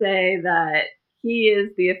always say that he is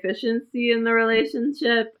the efficiency in the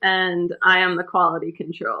relationship and I am the quality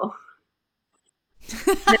control.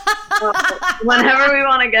 Whenever we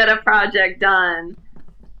want to get a project done,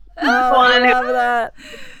 I love that.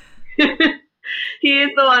 He is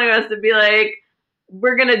the one who has to be like,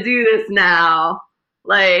 we're going to do this now.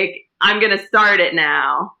 Like, I'm going to start it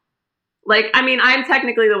now. Like, I mean, I'm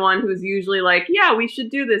technically the one who's usually like, yeah, we should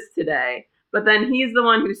do this today. But then he's the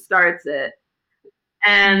one who starts it.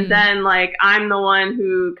 And then, like, I'm the one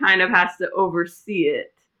who kind of has to oversee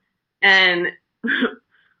it. And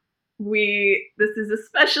this is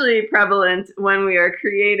especially prevalent when we are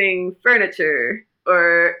creating furniture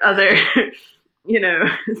or other,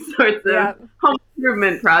 sorts of home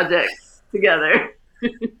improvement projects together.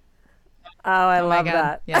 I love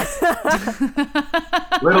that. Yes.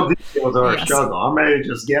 Little details are a struggle. I'm ready to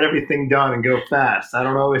just get everything done and go fast. I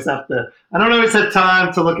don't always have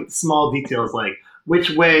time to look at the small details, like which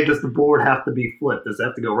way does the board have to be flipped? Does it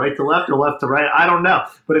have to go right to left or left to right? I don't know,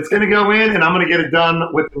 but it's going to go in, and I'm going to get it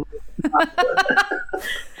done with.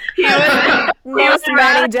 Most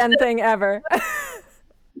Manny Jen thing ever.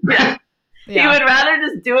 Yeah. He would rather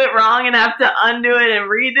just do it wrong and have to undo it and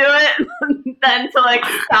redo it than to like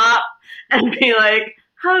stop and be like,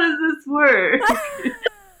 how does this work?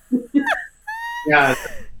 Yeah.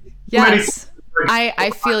 Yes.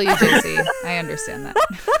 I feel you, JC. I understand that.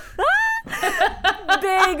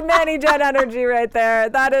 Big Manny Jen energy right there.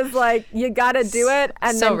 That is like, you got to do it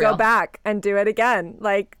and So then real. go back and do it again.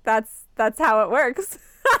 Like that's how it works.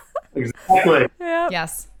 Exactly. Yep.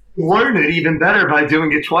 Yes. Learn it even better by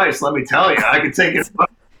doing it twice. Let me tell you, I could take it. Oh,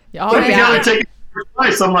 Let me yeah. take it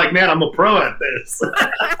twice. I'm like, man, I'm a pro at this.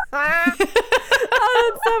 Oh,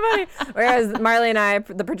 that's so funny. Whereas Marley and I,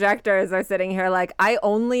 the projectors, are sitting here like, I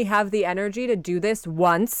only have the energy to do this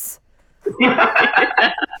once.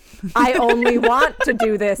 I only want to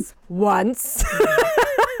do this once.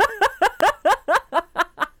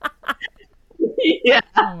 Yeah,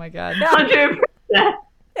 Oh my God. 100%. Yeah.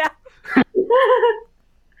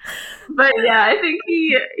 But yeah, I think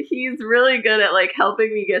he's really good at like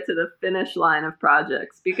helping me get to the finish line of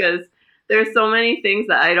projects, because there's so many things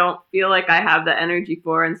that I don't feel like I have the energy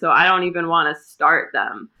for, and so I don't even want to start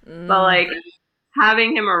them. But like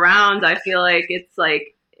having him around, I feel like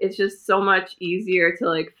it's just so much easier to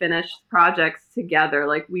like finish projects together.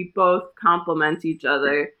 Like we both complement each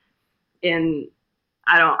other in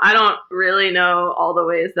I don't really know all the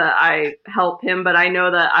ways that I help him, but I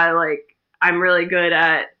know that I'm really good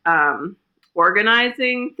at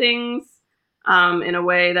organizing things in a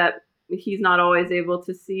way that he's not always able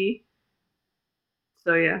to see.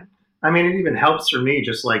 So yeah. I mean, it even helps for me.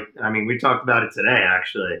 Just like, I mean, we talked about it today,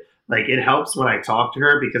 actually. Like, it helps when I talk to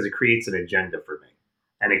her because it creates an agenda for me,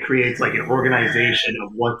 and it creates like an organization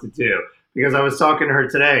of what to do. Because I was talking to her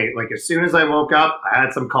today, like as soon as I woke up, I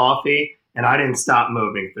had some coffee, and I didn't stop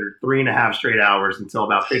moving for 3.5 straight hours until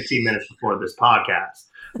about 15 minutes before this podcast.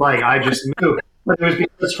 Like, I just moved. But it was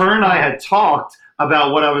because her and I had talked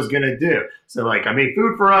about what I was going to do. So, like, I made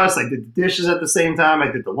food for us. I did the dishes at the same time. I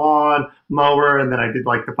did the lawn mower, and then I did,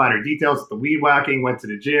 like, the finer details, the weed whacking, went to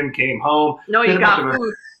the gym, came home. No, you got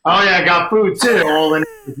food. Oh, yeah, I got food, too, all in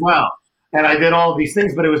it as well. And I did all these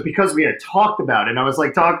things, but it was because we had talked about it. And I was,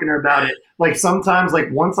 like, talking to her about it. Like, sometimes, like,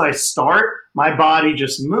 once I start, my body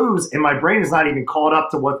just moves, and my brain is not even caught up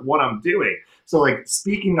to what I'm doing. So, like,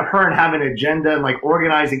 speaking to her and having an agenda and, like,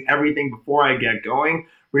 organizing everything before I get going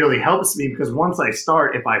really helps me, because once I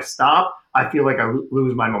start, if I stop, I feel like I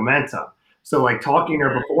lose my momentum. So, like, talking to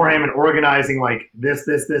her beforehand and organizing, like, this,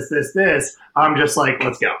 I'm just like,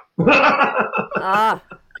 let's go.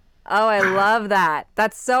 Oh, I love that.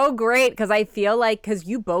 That's so great, because I feel like, because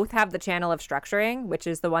you both have the channel of structuring, which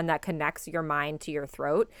is the one that connects your mind to your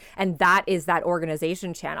throat, and that is that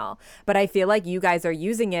organization channel. But I feel like you guys are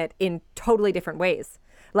using it in totally different ways.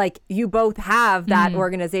 Like, you both have that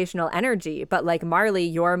organizational energy, but like Marley,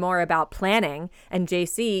 you're more about planning, and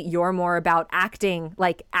JC, you're more about acting,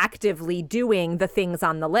 like actively doing the things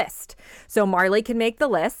on the list. So Marley can make the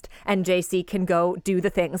list and JC can go do the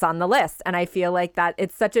things on the list. And I feel like that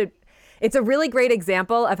it's a really great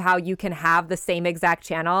example of how you can have the same exact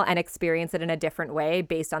channel and experience it in a different way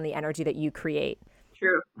based on the energy that you create.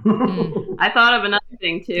 True. I thought of another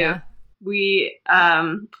thing too. Yeah.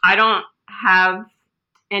 I don't have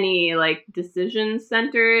any like decision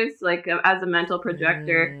centers. Like as a mental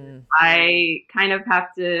projector, I kind of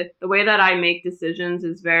have to, the way that I make decisions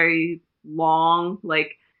is very long.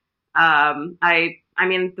 Like, I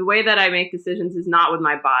mean, the way that I make decisions is not with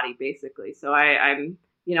my body, basically. So I'm,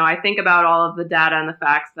 I think about all of the data and the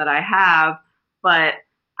facts that I have, but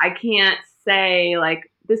I can't say like,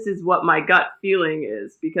 this is what my gut feeling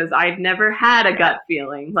is, because I've never had a gut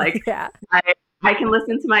feeling. Like, Yeah. I can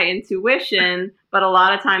listen to my intuition, but a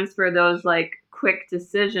lot of times for those like quick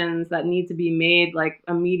decisions that need to be made like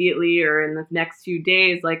immediately or in the next few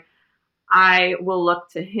days, like I will look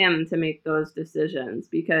to him to make those decisions,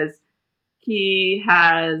 because he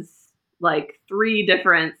has like 3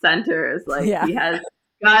 different centers. Like he has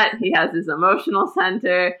gut, he has his emotional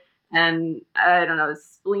center, and I don't know, his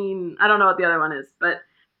spleen. I don't know what the other one is, but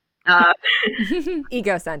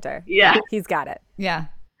Ego center. Yeah. He's got it. Yeah.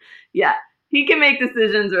 Yeah. He can make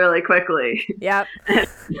decisions really quickly. Yep.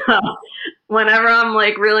 So, whenever I'm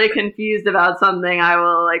like really confused about something, I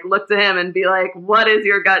will like look to him and be like, what is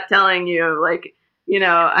your gut telling you? Like,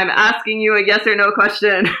 I'm asking you a yes or no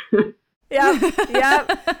question. Yep.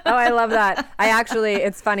 Oh, I love that.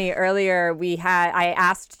 It's funny. Earlier I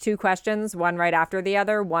asked 2 questions, one right after the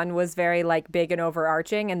other. One was very like big and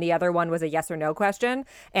overarching, and the other one was a yes or no question.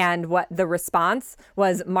 And what the response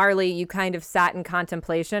was, Marley, you kind of sat in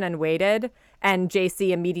contemplation and waited, and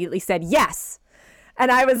JC immediately said yes.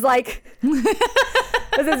 And I was like,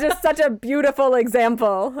 this is just such a beautiful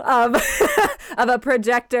example of a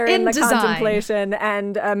projector in the design. contemplation,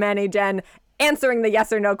 and Manny Jen answering the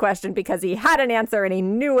yes or no question because he had an answer and he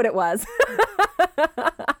knew what it was.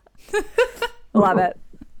 Love it.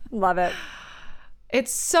 Love it.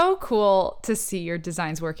 It's so cool to see your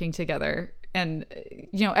designs working together. And,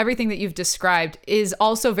 everything that you've described is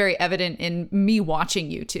also very evident in me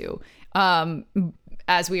watching you two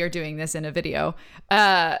as we are doing this in a video.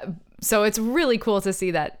 So it's really cool to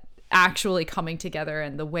see that actually coming together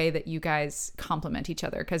and the way that you guys complement each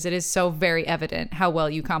other, because it is so very evident how well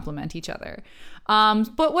you complement each other.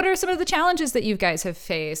 But what are some of the challenges that you guys have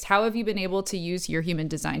faced? How have you been able to use your human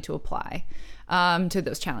design to apply to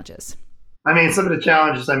those challenges? I mean, some of the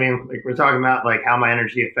challenges, like we're talking about, like how my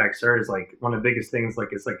energy affects her is like one of the biggest things. Like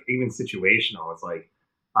it's like even situational. It's like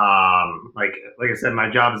I said, my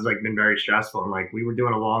job has like been very stressful, and like we were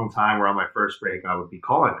doing a long time where on my first break I would be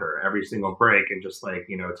calling her every single break and just like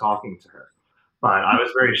talking to her. But I was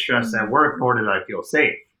very stressed at work, nor did I feel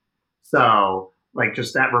safe. So like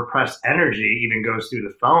just that repressed energy even goes through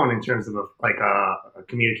the phone in terms of a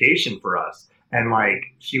communication for us. And like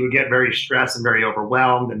she would get very stressed and very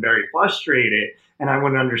overwhelmed and very frustrated, and I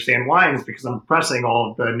wouldn't understand why. And it's because I'm repressing all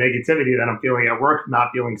of the negativity that I'm feeling at work,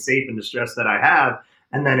 not feeling safe, and the stress that I have.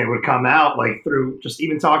 And then it would come out like through just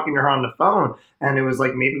even talking to her on the phone. And it was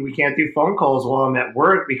like, maybe we can't do phone calls while I'm at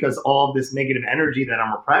work because all of this negative energy that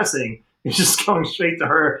I'm repressing is just going straight to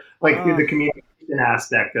her, like through the communication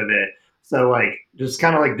aspect of it. So like just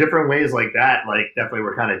kind of like different ways like that, like definitely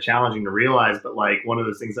were kind of challenging to realize. But like one of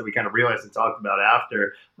those things that we kind of realized and talked about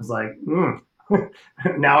after was like,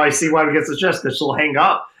 now I see why we get so stressed, because she'll hang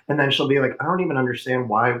up and then she'll be like, I don't even understand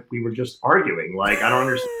why we were just arguing. Like, I don't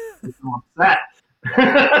understand that.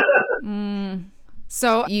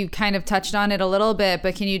 So you kind of touched on it a little bit,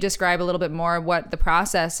 but can you describe a little bit more what the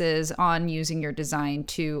process is on using your design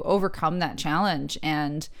to overcome that challenge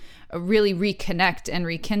and really reconnect and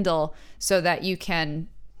rekindle so that you can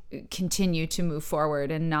continue to move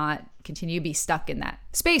forward and not continue to be stuck in that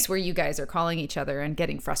space where you guys are calling each other and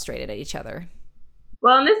getting frustrated at each other?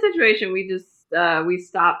 Well, in this situation, we just we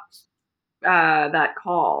stopped that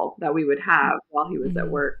call that we would have while he was at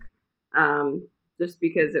work, just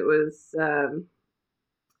because it was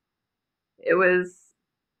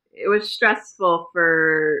stressful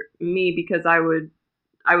for me, because I would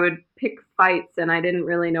pick fights and I didn't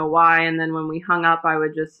really know why, and then when we hung up, I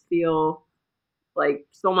would just feel like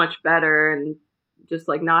so much better and just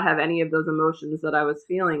like not have any of those emotions that I was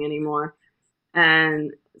feeling anymore.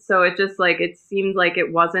 And so it just like, it seemed like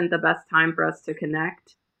it wasn't the best time for us to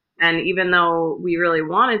connect. And even though we really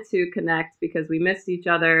wanted to connect because we missed each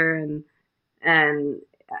other and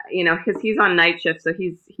because he's on night shift, so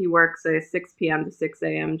he works a 6 p.m. to 6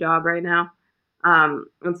 a.m. job right now.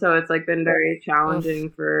 And so it's like been very challenging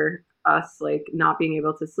for us, like not being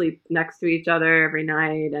able to sleep next to each other every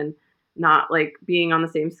night and not like being on the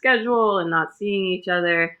same schedule and not seeing each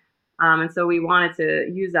other. And so we wanted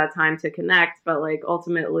to use that time to connect, but like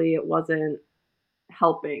ultimately it wasn't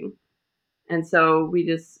helping. And so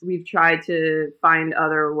we've tried to find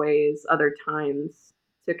other ways, other times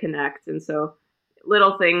to connect. And so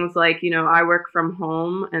little things like, I work from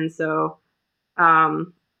home. And so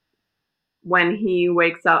when he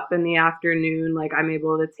wakes up in the afternoon, like I'm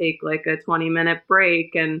able to take like a 20-minute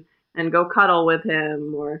break and go cuddle with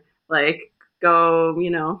him, or like go,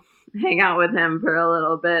 hang out with him for a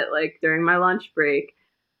little bit, like during my lunch break.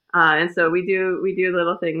 And so we do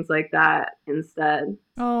little things like that instead.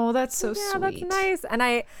 Oh, that's so sweet. Yeah, that's nice. And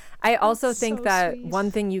I also think that sweet.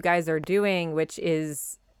 One thing you guys are doing, which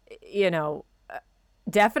is,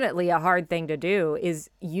 definitely a hard thing to do, is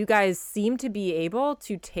you guys seem to be able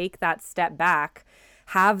to take that step back,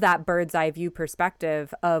 have that bird's eye view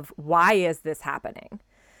perspective of why is this happening?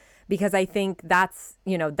 Because I think that's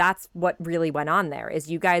what really went on there, is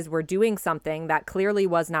you guys were doing something that clearly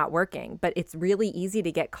was not working, but it's really easy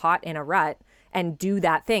to get caught in a rut and do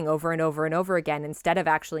that thing over and over and over again instead of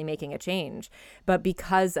actually making a change. But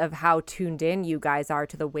because of how tuned in you guys are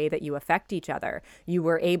to the way that you affect each other, you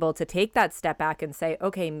were able to take that step back and say,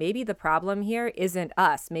 okay, maybe the problem here isn't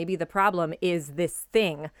us. Maybe the problem is this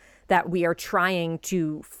thing that we are trying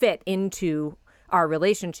to fit into our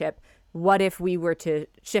relationship. What if we were to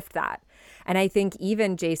shift that? And I think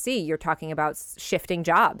even JC, you're talking about shifting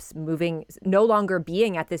jobs, moving, no longer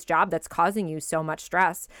being at this job that's causing you so much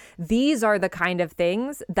stress. These are the kind of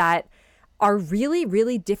things that are really,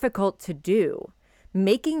 really difficult to do.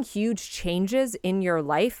 Making huge changes in your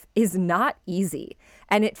life is not easy.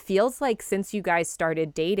 And it feels like since you guys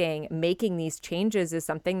started dating, making these changes is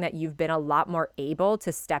something that you've been a lot more able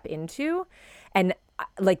to step into. And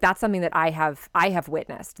like, that's something that I have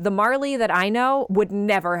witnessed. The Marley that I know would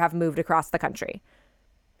never have moved across the country.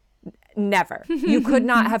 Never. You could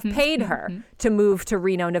not have paid her to move to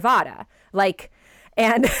Reno, Nevada.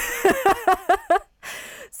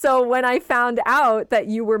 So So when I found out that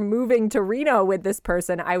you were moving to Reno with this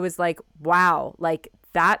person, I was like, wow, like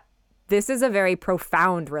this is a very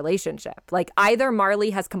profound relationship. Like either Marley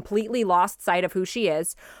has completely lost sight of who she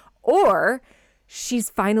is, or she's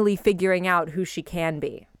finally figuring out who she can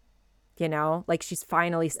be, like she's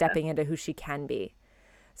finally stepping into who she can be.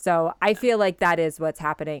 So I feel like that is what's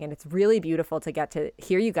happening. And it's really beautiful to get to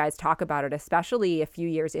hear you guys talk about it, especially a few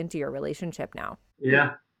years into your relationship now.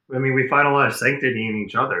 Yeah. I mean, we find a lot of sanctity in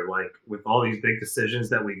each other, like with all these big decisions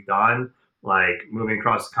that we've done, like moving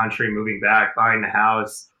across the country, moving back, buying the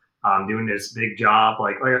house, doing this big job,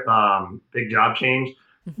 big job change.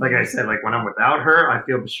 Like I said, like when I'm without her, I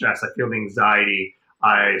feel the stress, I feel the anxiety.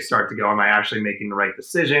 I start to go, am I actually making the right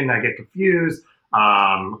decision? I get confused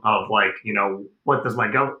of like, what does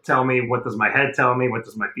my gut tell me? What does my head tell me? What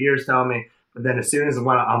does my fears tell me? But then as soon as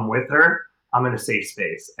when I'm with her, I'm in a safe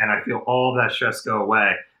space and I feel all of that stress go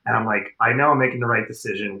away. And I'm like, I know I'm making the right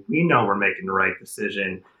decision. We know we're making the right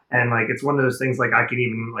decision. And like, it's one of those things like I can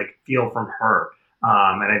even like feel from her.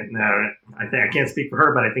 And I think I can't speak for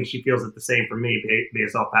her, but I think she feels it the same for me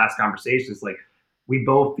based off past conversations. Like we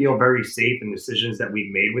both feel very safe in decisions that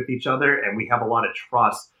we've made with each other. And we have a lot of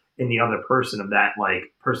trust in the other person of that,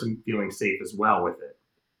 like person feeling safe as well with it.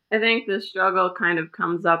 I think the struggle kind of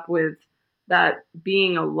comes up with that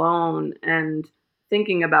being alone and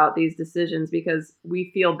thinking about these decisions, because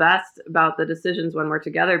we feel best about the decisions when we're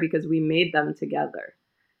together because we made them together.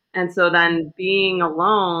 And so then being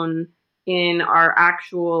alone in our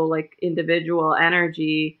actual like individual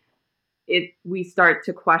energy, we start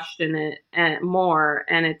to question it and more.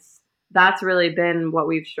 And that's really been what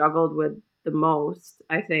we've struggled with the most,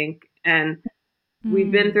 I think. And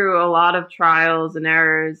we've been through a lot of trials and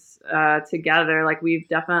errors together. Like we've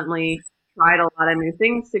definitely tried a lot of new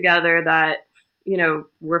things together that,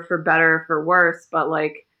 were for better or for worse. But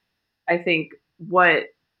like, I think what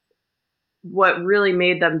really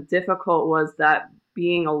made them difficult was that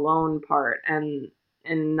being alone part and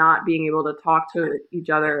not being able to talk to each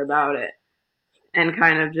other about it and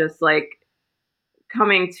kind of just like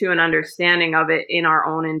coming to an understanding of it in our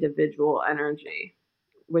own individual energy,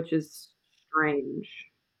 which is strange.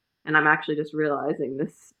 And I'm actually just realizing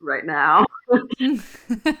this right now. I mean,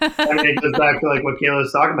 it goes back to like what Kayla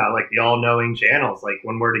was talking about, like the all-knowing channels. Like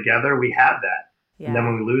when we're together, we have that. Yeah. And then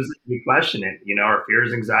when we lose it, we question it. Our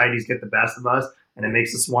fears, anxieties get the best of us, and it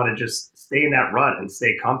makes us want to just stay in that rut and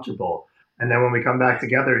stay comfortable. And then when we come back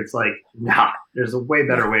together, it's like, nah, there's a way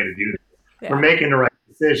better way to do this. Yeah. We're making the right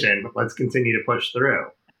decision, but let's continue to push through.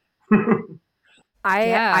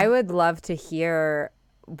 I would love to hear,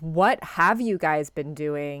 what have you guys been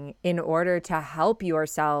doing in order to help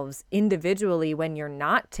yourselves individually when you're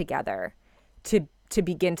not together to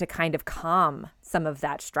begin to kind of calm some of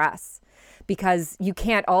that stress? Because you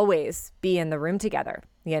can't always be in the room together,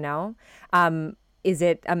 Is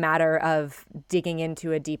it a matter of digging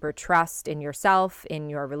into a deeper trust in yourself,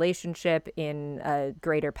 in your relationship, in a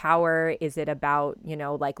greater power? Is it about,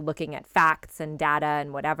 like looking at facts and data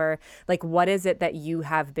and whatever? Like, what is it that you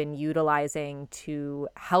have been utilizing to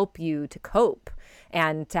help you to cope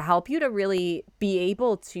and to help you to really be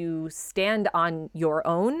able to stand on your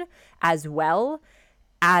own as well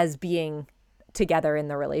as being together in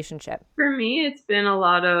the relationship? For me, it's been a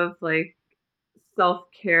lot of like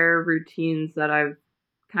self-care routines that I've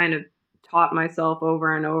kind of taught myself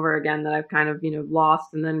over and over again, that I've kind of,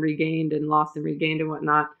 lost and then regained and lost and regained and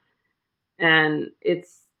whatnot. And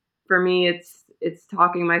for me, it's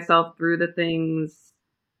talking myself through the things.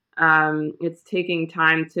 It's taking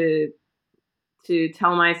time to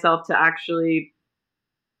tell myself to actually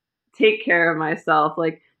take care of myself,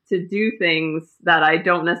 like to do things that I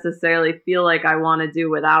don't necessarily feel like I want to do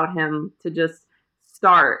without him, to just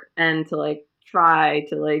start and to like try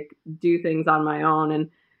to like do things on my own.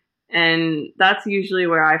 And that's usually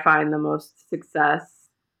where I find the most success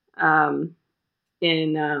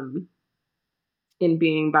in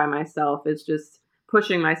being by myself, is just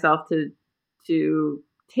pushing myself to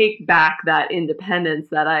take back that independence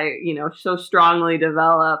that I, so strongly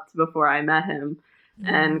developed before I met him,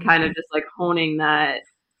 and kind of just like honing that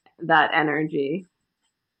energy.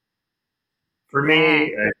 For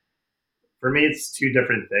me, it's two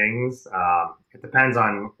different things. It depends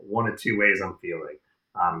on one of two ways I'm feeling.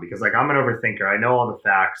 Because like I'm an overthinker. I know all the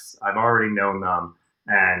facts. I've already known them.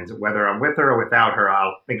 And whether I'm with her or without her,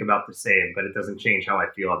 I'll think about the same, but it doesn't change how I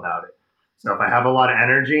feel about it. So if I have a lot of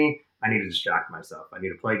energy, I need to distract myself. I need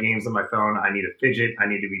to play games on my phone. I need to fidget. I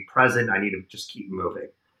need to be present. I need to just keep moving.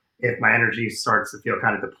 If my energy starts to feel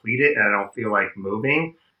kind of depleted and I don't feel like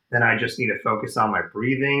moving, then I just need to focus on my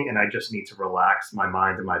breathing, and I just need to relax my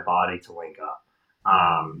mind and my body to link up.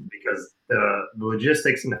 because the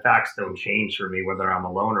logistics and the facts don't change for me, whether I'm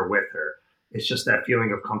alone or with her. It's just that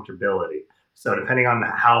feeling of comfortability. So depending on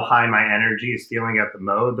how high my energy is feeling at the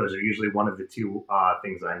mode, those are usually one of the two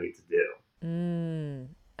things I need to do.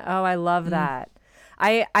 Oh, I love that.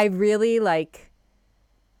 I really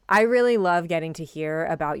love getting to hear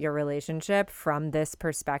about your relationship from this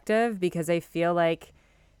perspective, because I feel like,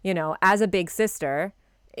 as a big sister,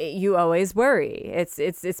 you always worry.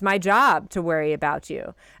 It's my job to worry about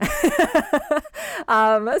you.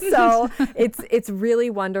 So it's really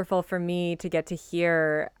wonderful for me to get to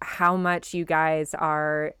hear how much you guys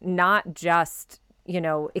are not just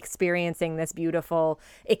experiencing this beautiful,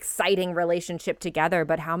 exciting relationship together,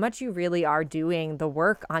 but how much you really are doing the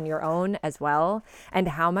work on your own as well, and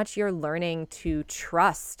how much you're learning to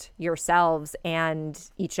trust yourselves and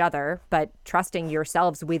each other, but trusting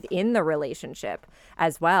yourselves within the relationship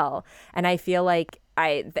as well. And I feel like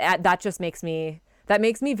that makes me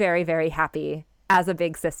very, very happy as a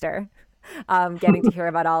big sister. Getting to hear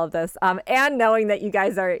about all of this, and knowing that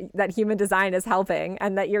that human design is helping,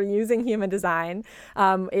 and that you're using human design,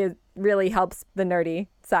 it really helps the nerdy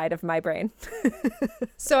side of my brain.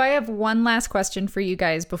 So I have one last question for you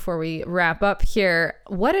guys before we wrap up here.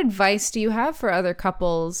 What advice do you have for other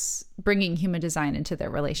couples bringing human design into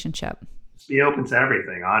their relationship? Just be open to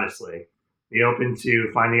everything, honestly. Be open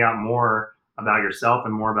to finding out more about yourself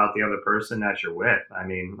and more about the other person that you're with. I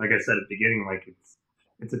mean, like I said at the beginning,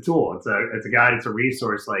 it's a tool. It's a guide. It's a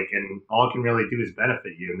resource. And all it can really do is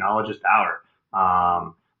benefit you. Knowledge is power.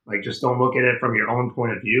 Just don't look at it from your own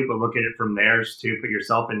point of view, but look at it from theirs too. Put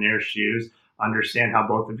yourself in their shoes. Understand how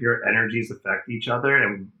both of your energies affect each other,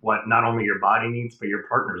 and what not only your body needs, but your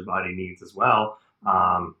partner's body needs as well.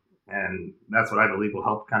 And that's what I believe will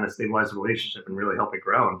help kind of stabilize the relationship and really help it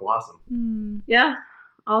grow and blossom. Yeah.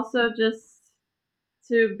 Also, just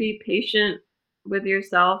to be patient with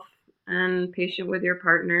yourself and patient with your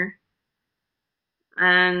partner,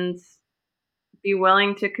 and be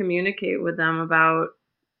willing to communicate with them about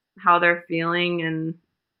how they're feeling and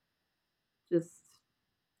just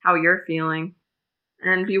how you're feeling,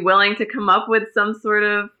 and be willing to come up with some sort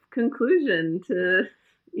of conclusion to,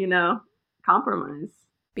 compromise.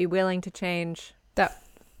 Be willing to change.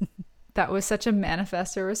 That was such a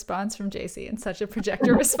manifestor response from JC and such a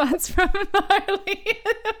projector response from Marley.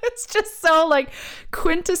 It's just so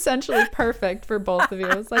quintessentially perfect for both of you.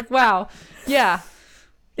 It's like, wow. Yeah.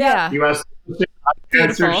 You asked the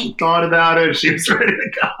answer. She thought about it. She was ready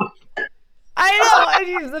to go.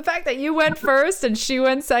 I know. The fact that you went first and she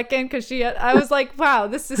went second, because I was like, wow,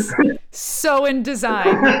 this is so in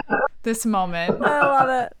design, this moment.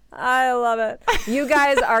 I love it. You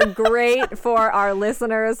guys are great for our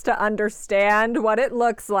listeners to understand what it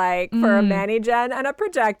looks like for a Mani-Gen and a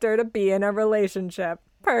projector to be in a relationship.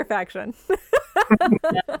 Perfection.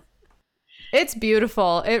 It's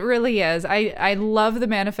beautiful. It really is. I love the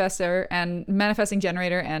manifestor and manifesting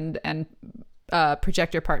generator and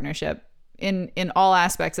projector partnership in all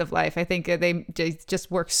aspects of life. I think they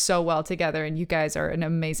just work so well together, and you guys are an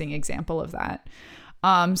amazing example of that.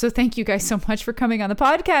 So thank you guys so much for coming on the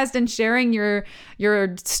podcast and sharing your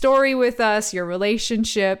story with us, your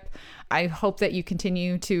relationship. I hope that you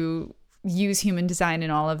continue to use human design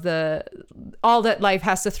in all that life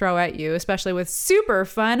has to throw at you, especially with super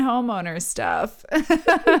fun homeowner stuff.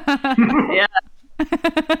 Yeah.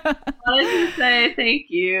 I wanted to say thank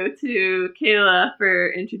you to Kayla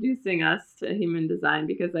for introducing us to human design,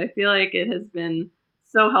 because I feel like it has been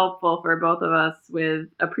so helpful for both of us with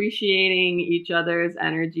appreciating each other's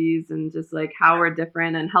energies and just how we're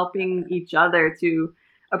different, and helping each other to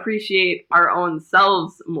appreciate our own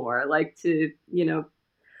selves more, to,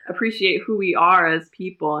 appreciate who we are as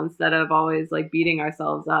people instead of always beating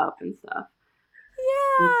ourselves up and stuff.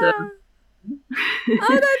 Yeah. Oh,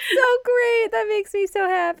 that's so great. That makes me so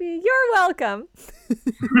happy. You're welcome.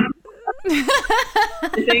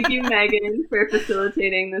 Thank you, Megan, for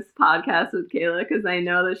facilitating this podcast with Kayla, because I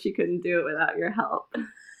know that she couldn't do it without your help.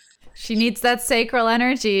 She needs that sacral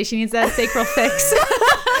energy. She needs that sacral fix.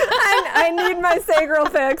 I need my sacral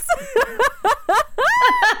fix.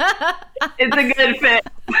 It's a good fit.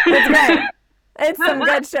 It's great. It's some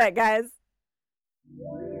good shit, guys.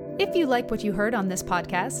 If you like what you heard on this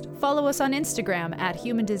podcast, follow us on Instagram at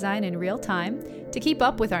Human Design in Real Time to keep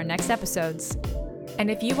up with our next episodes.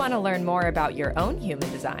 And if you want to learn more about your own human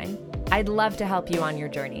design, I'd love to help you on your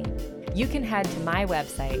journey. You can head to my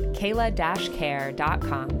website,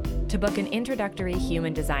 kayla-care.com, to book an introductory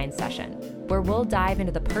human design session, where we'll dive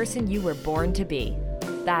into the person you were born to be.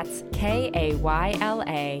 That's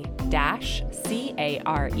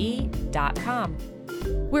KAYLA-CARE.com.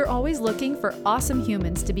 We're always looking for awesome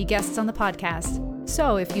humans to be guests on the podcast.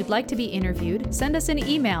 So if you'd like to be interviewed, send us an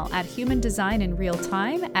email at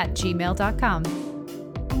humandesigninrealtime@gmail.com.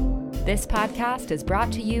 This podcast is brought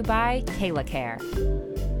to you by Kayla Care.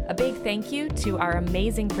 A big thank you to our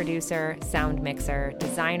amazing producer, sound mixer,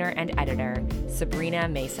 designer, and editor, Sabrina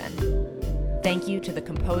Mason. Thank you to the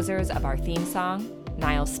composers of our theme song,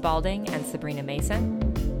 Niall Spalding and Sabrina Mason.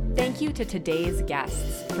 Thank you to today's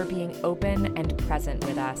guests for being open and present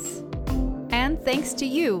with us. And thanks to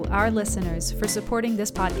you, our listeners, for supporting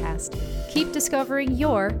this podcast. Keep discovering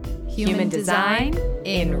your human design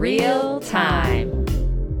in real time.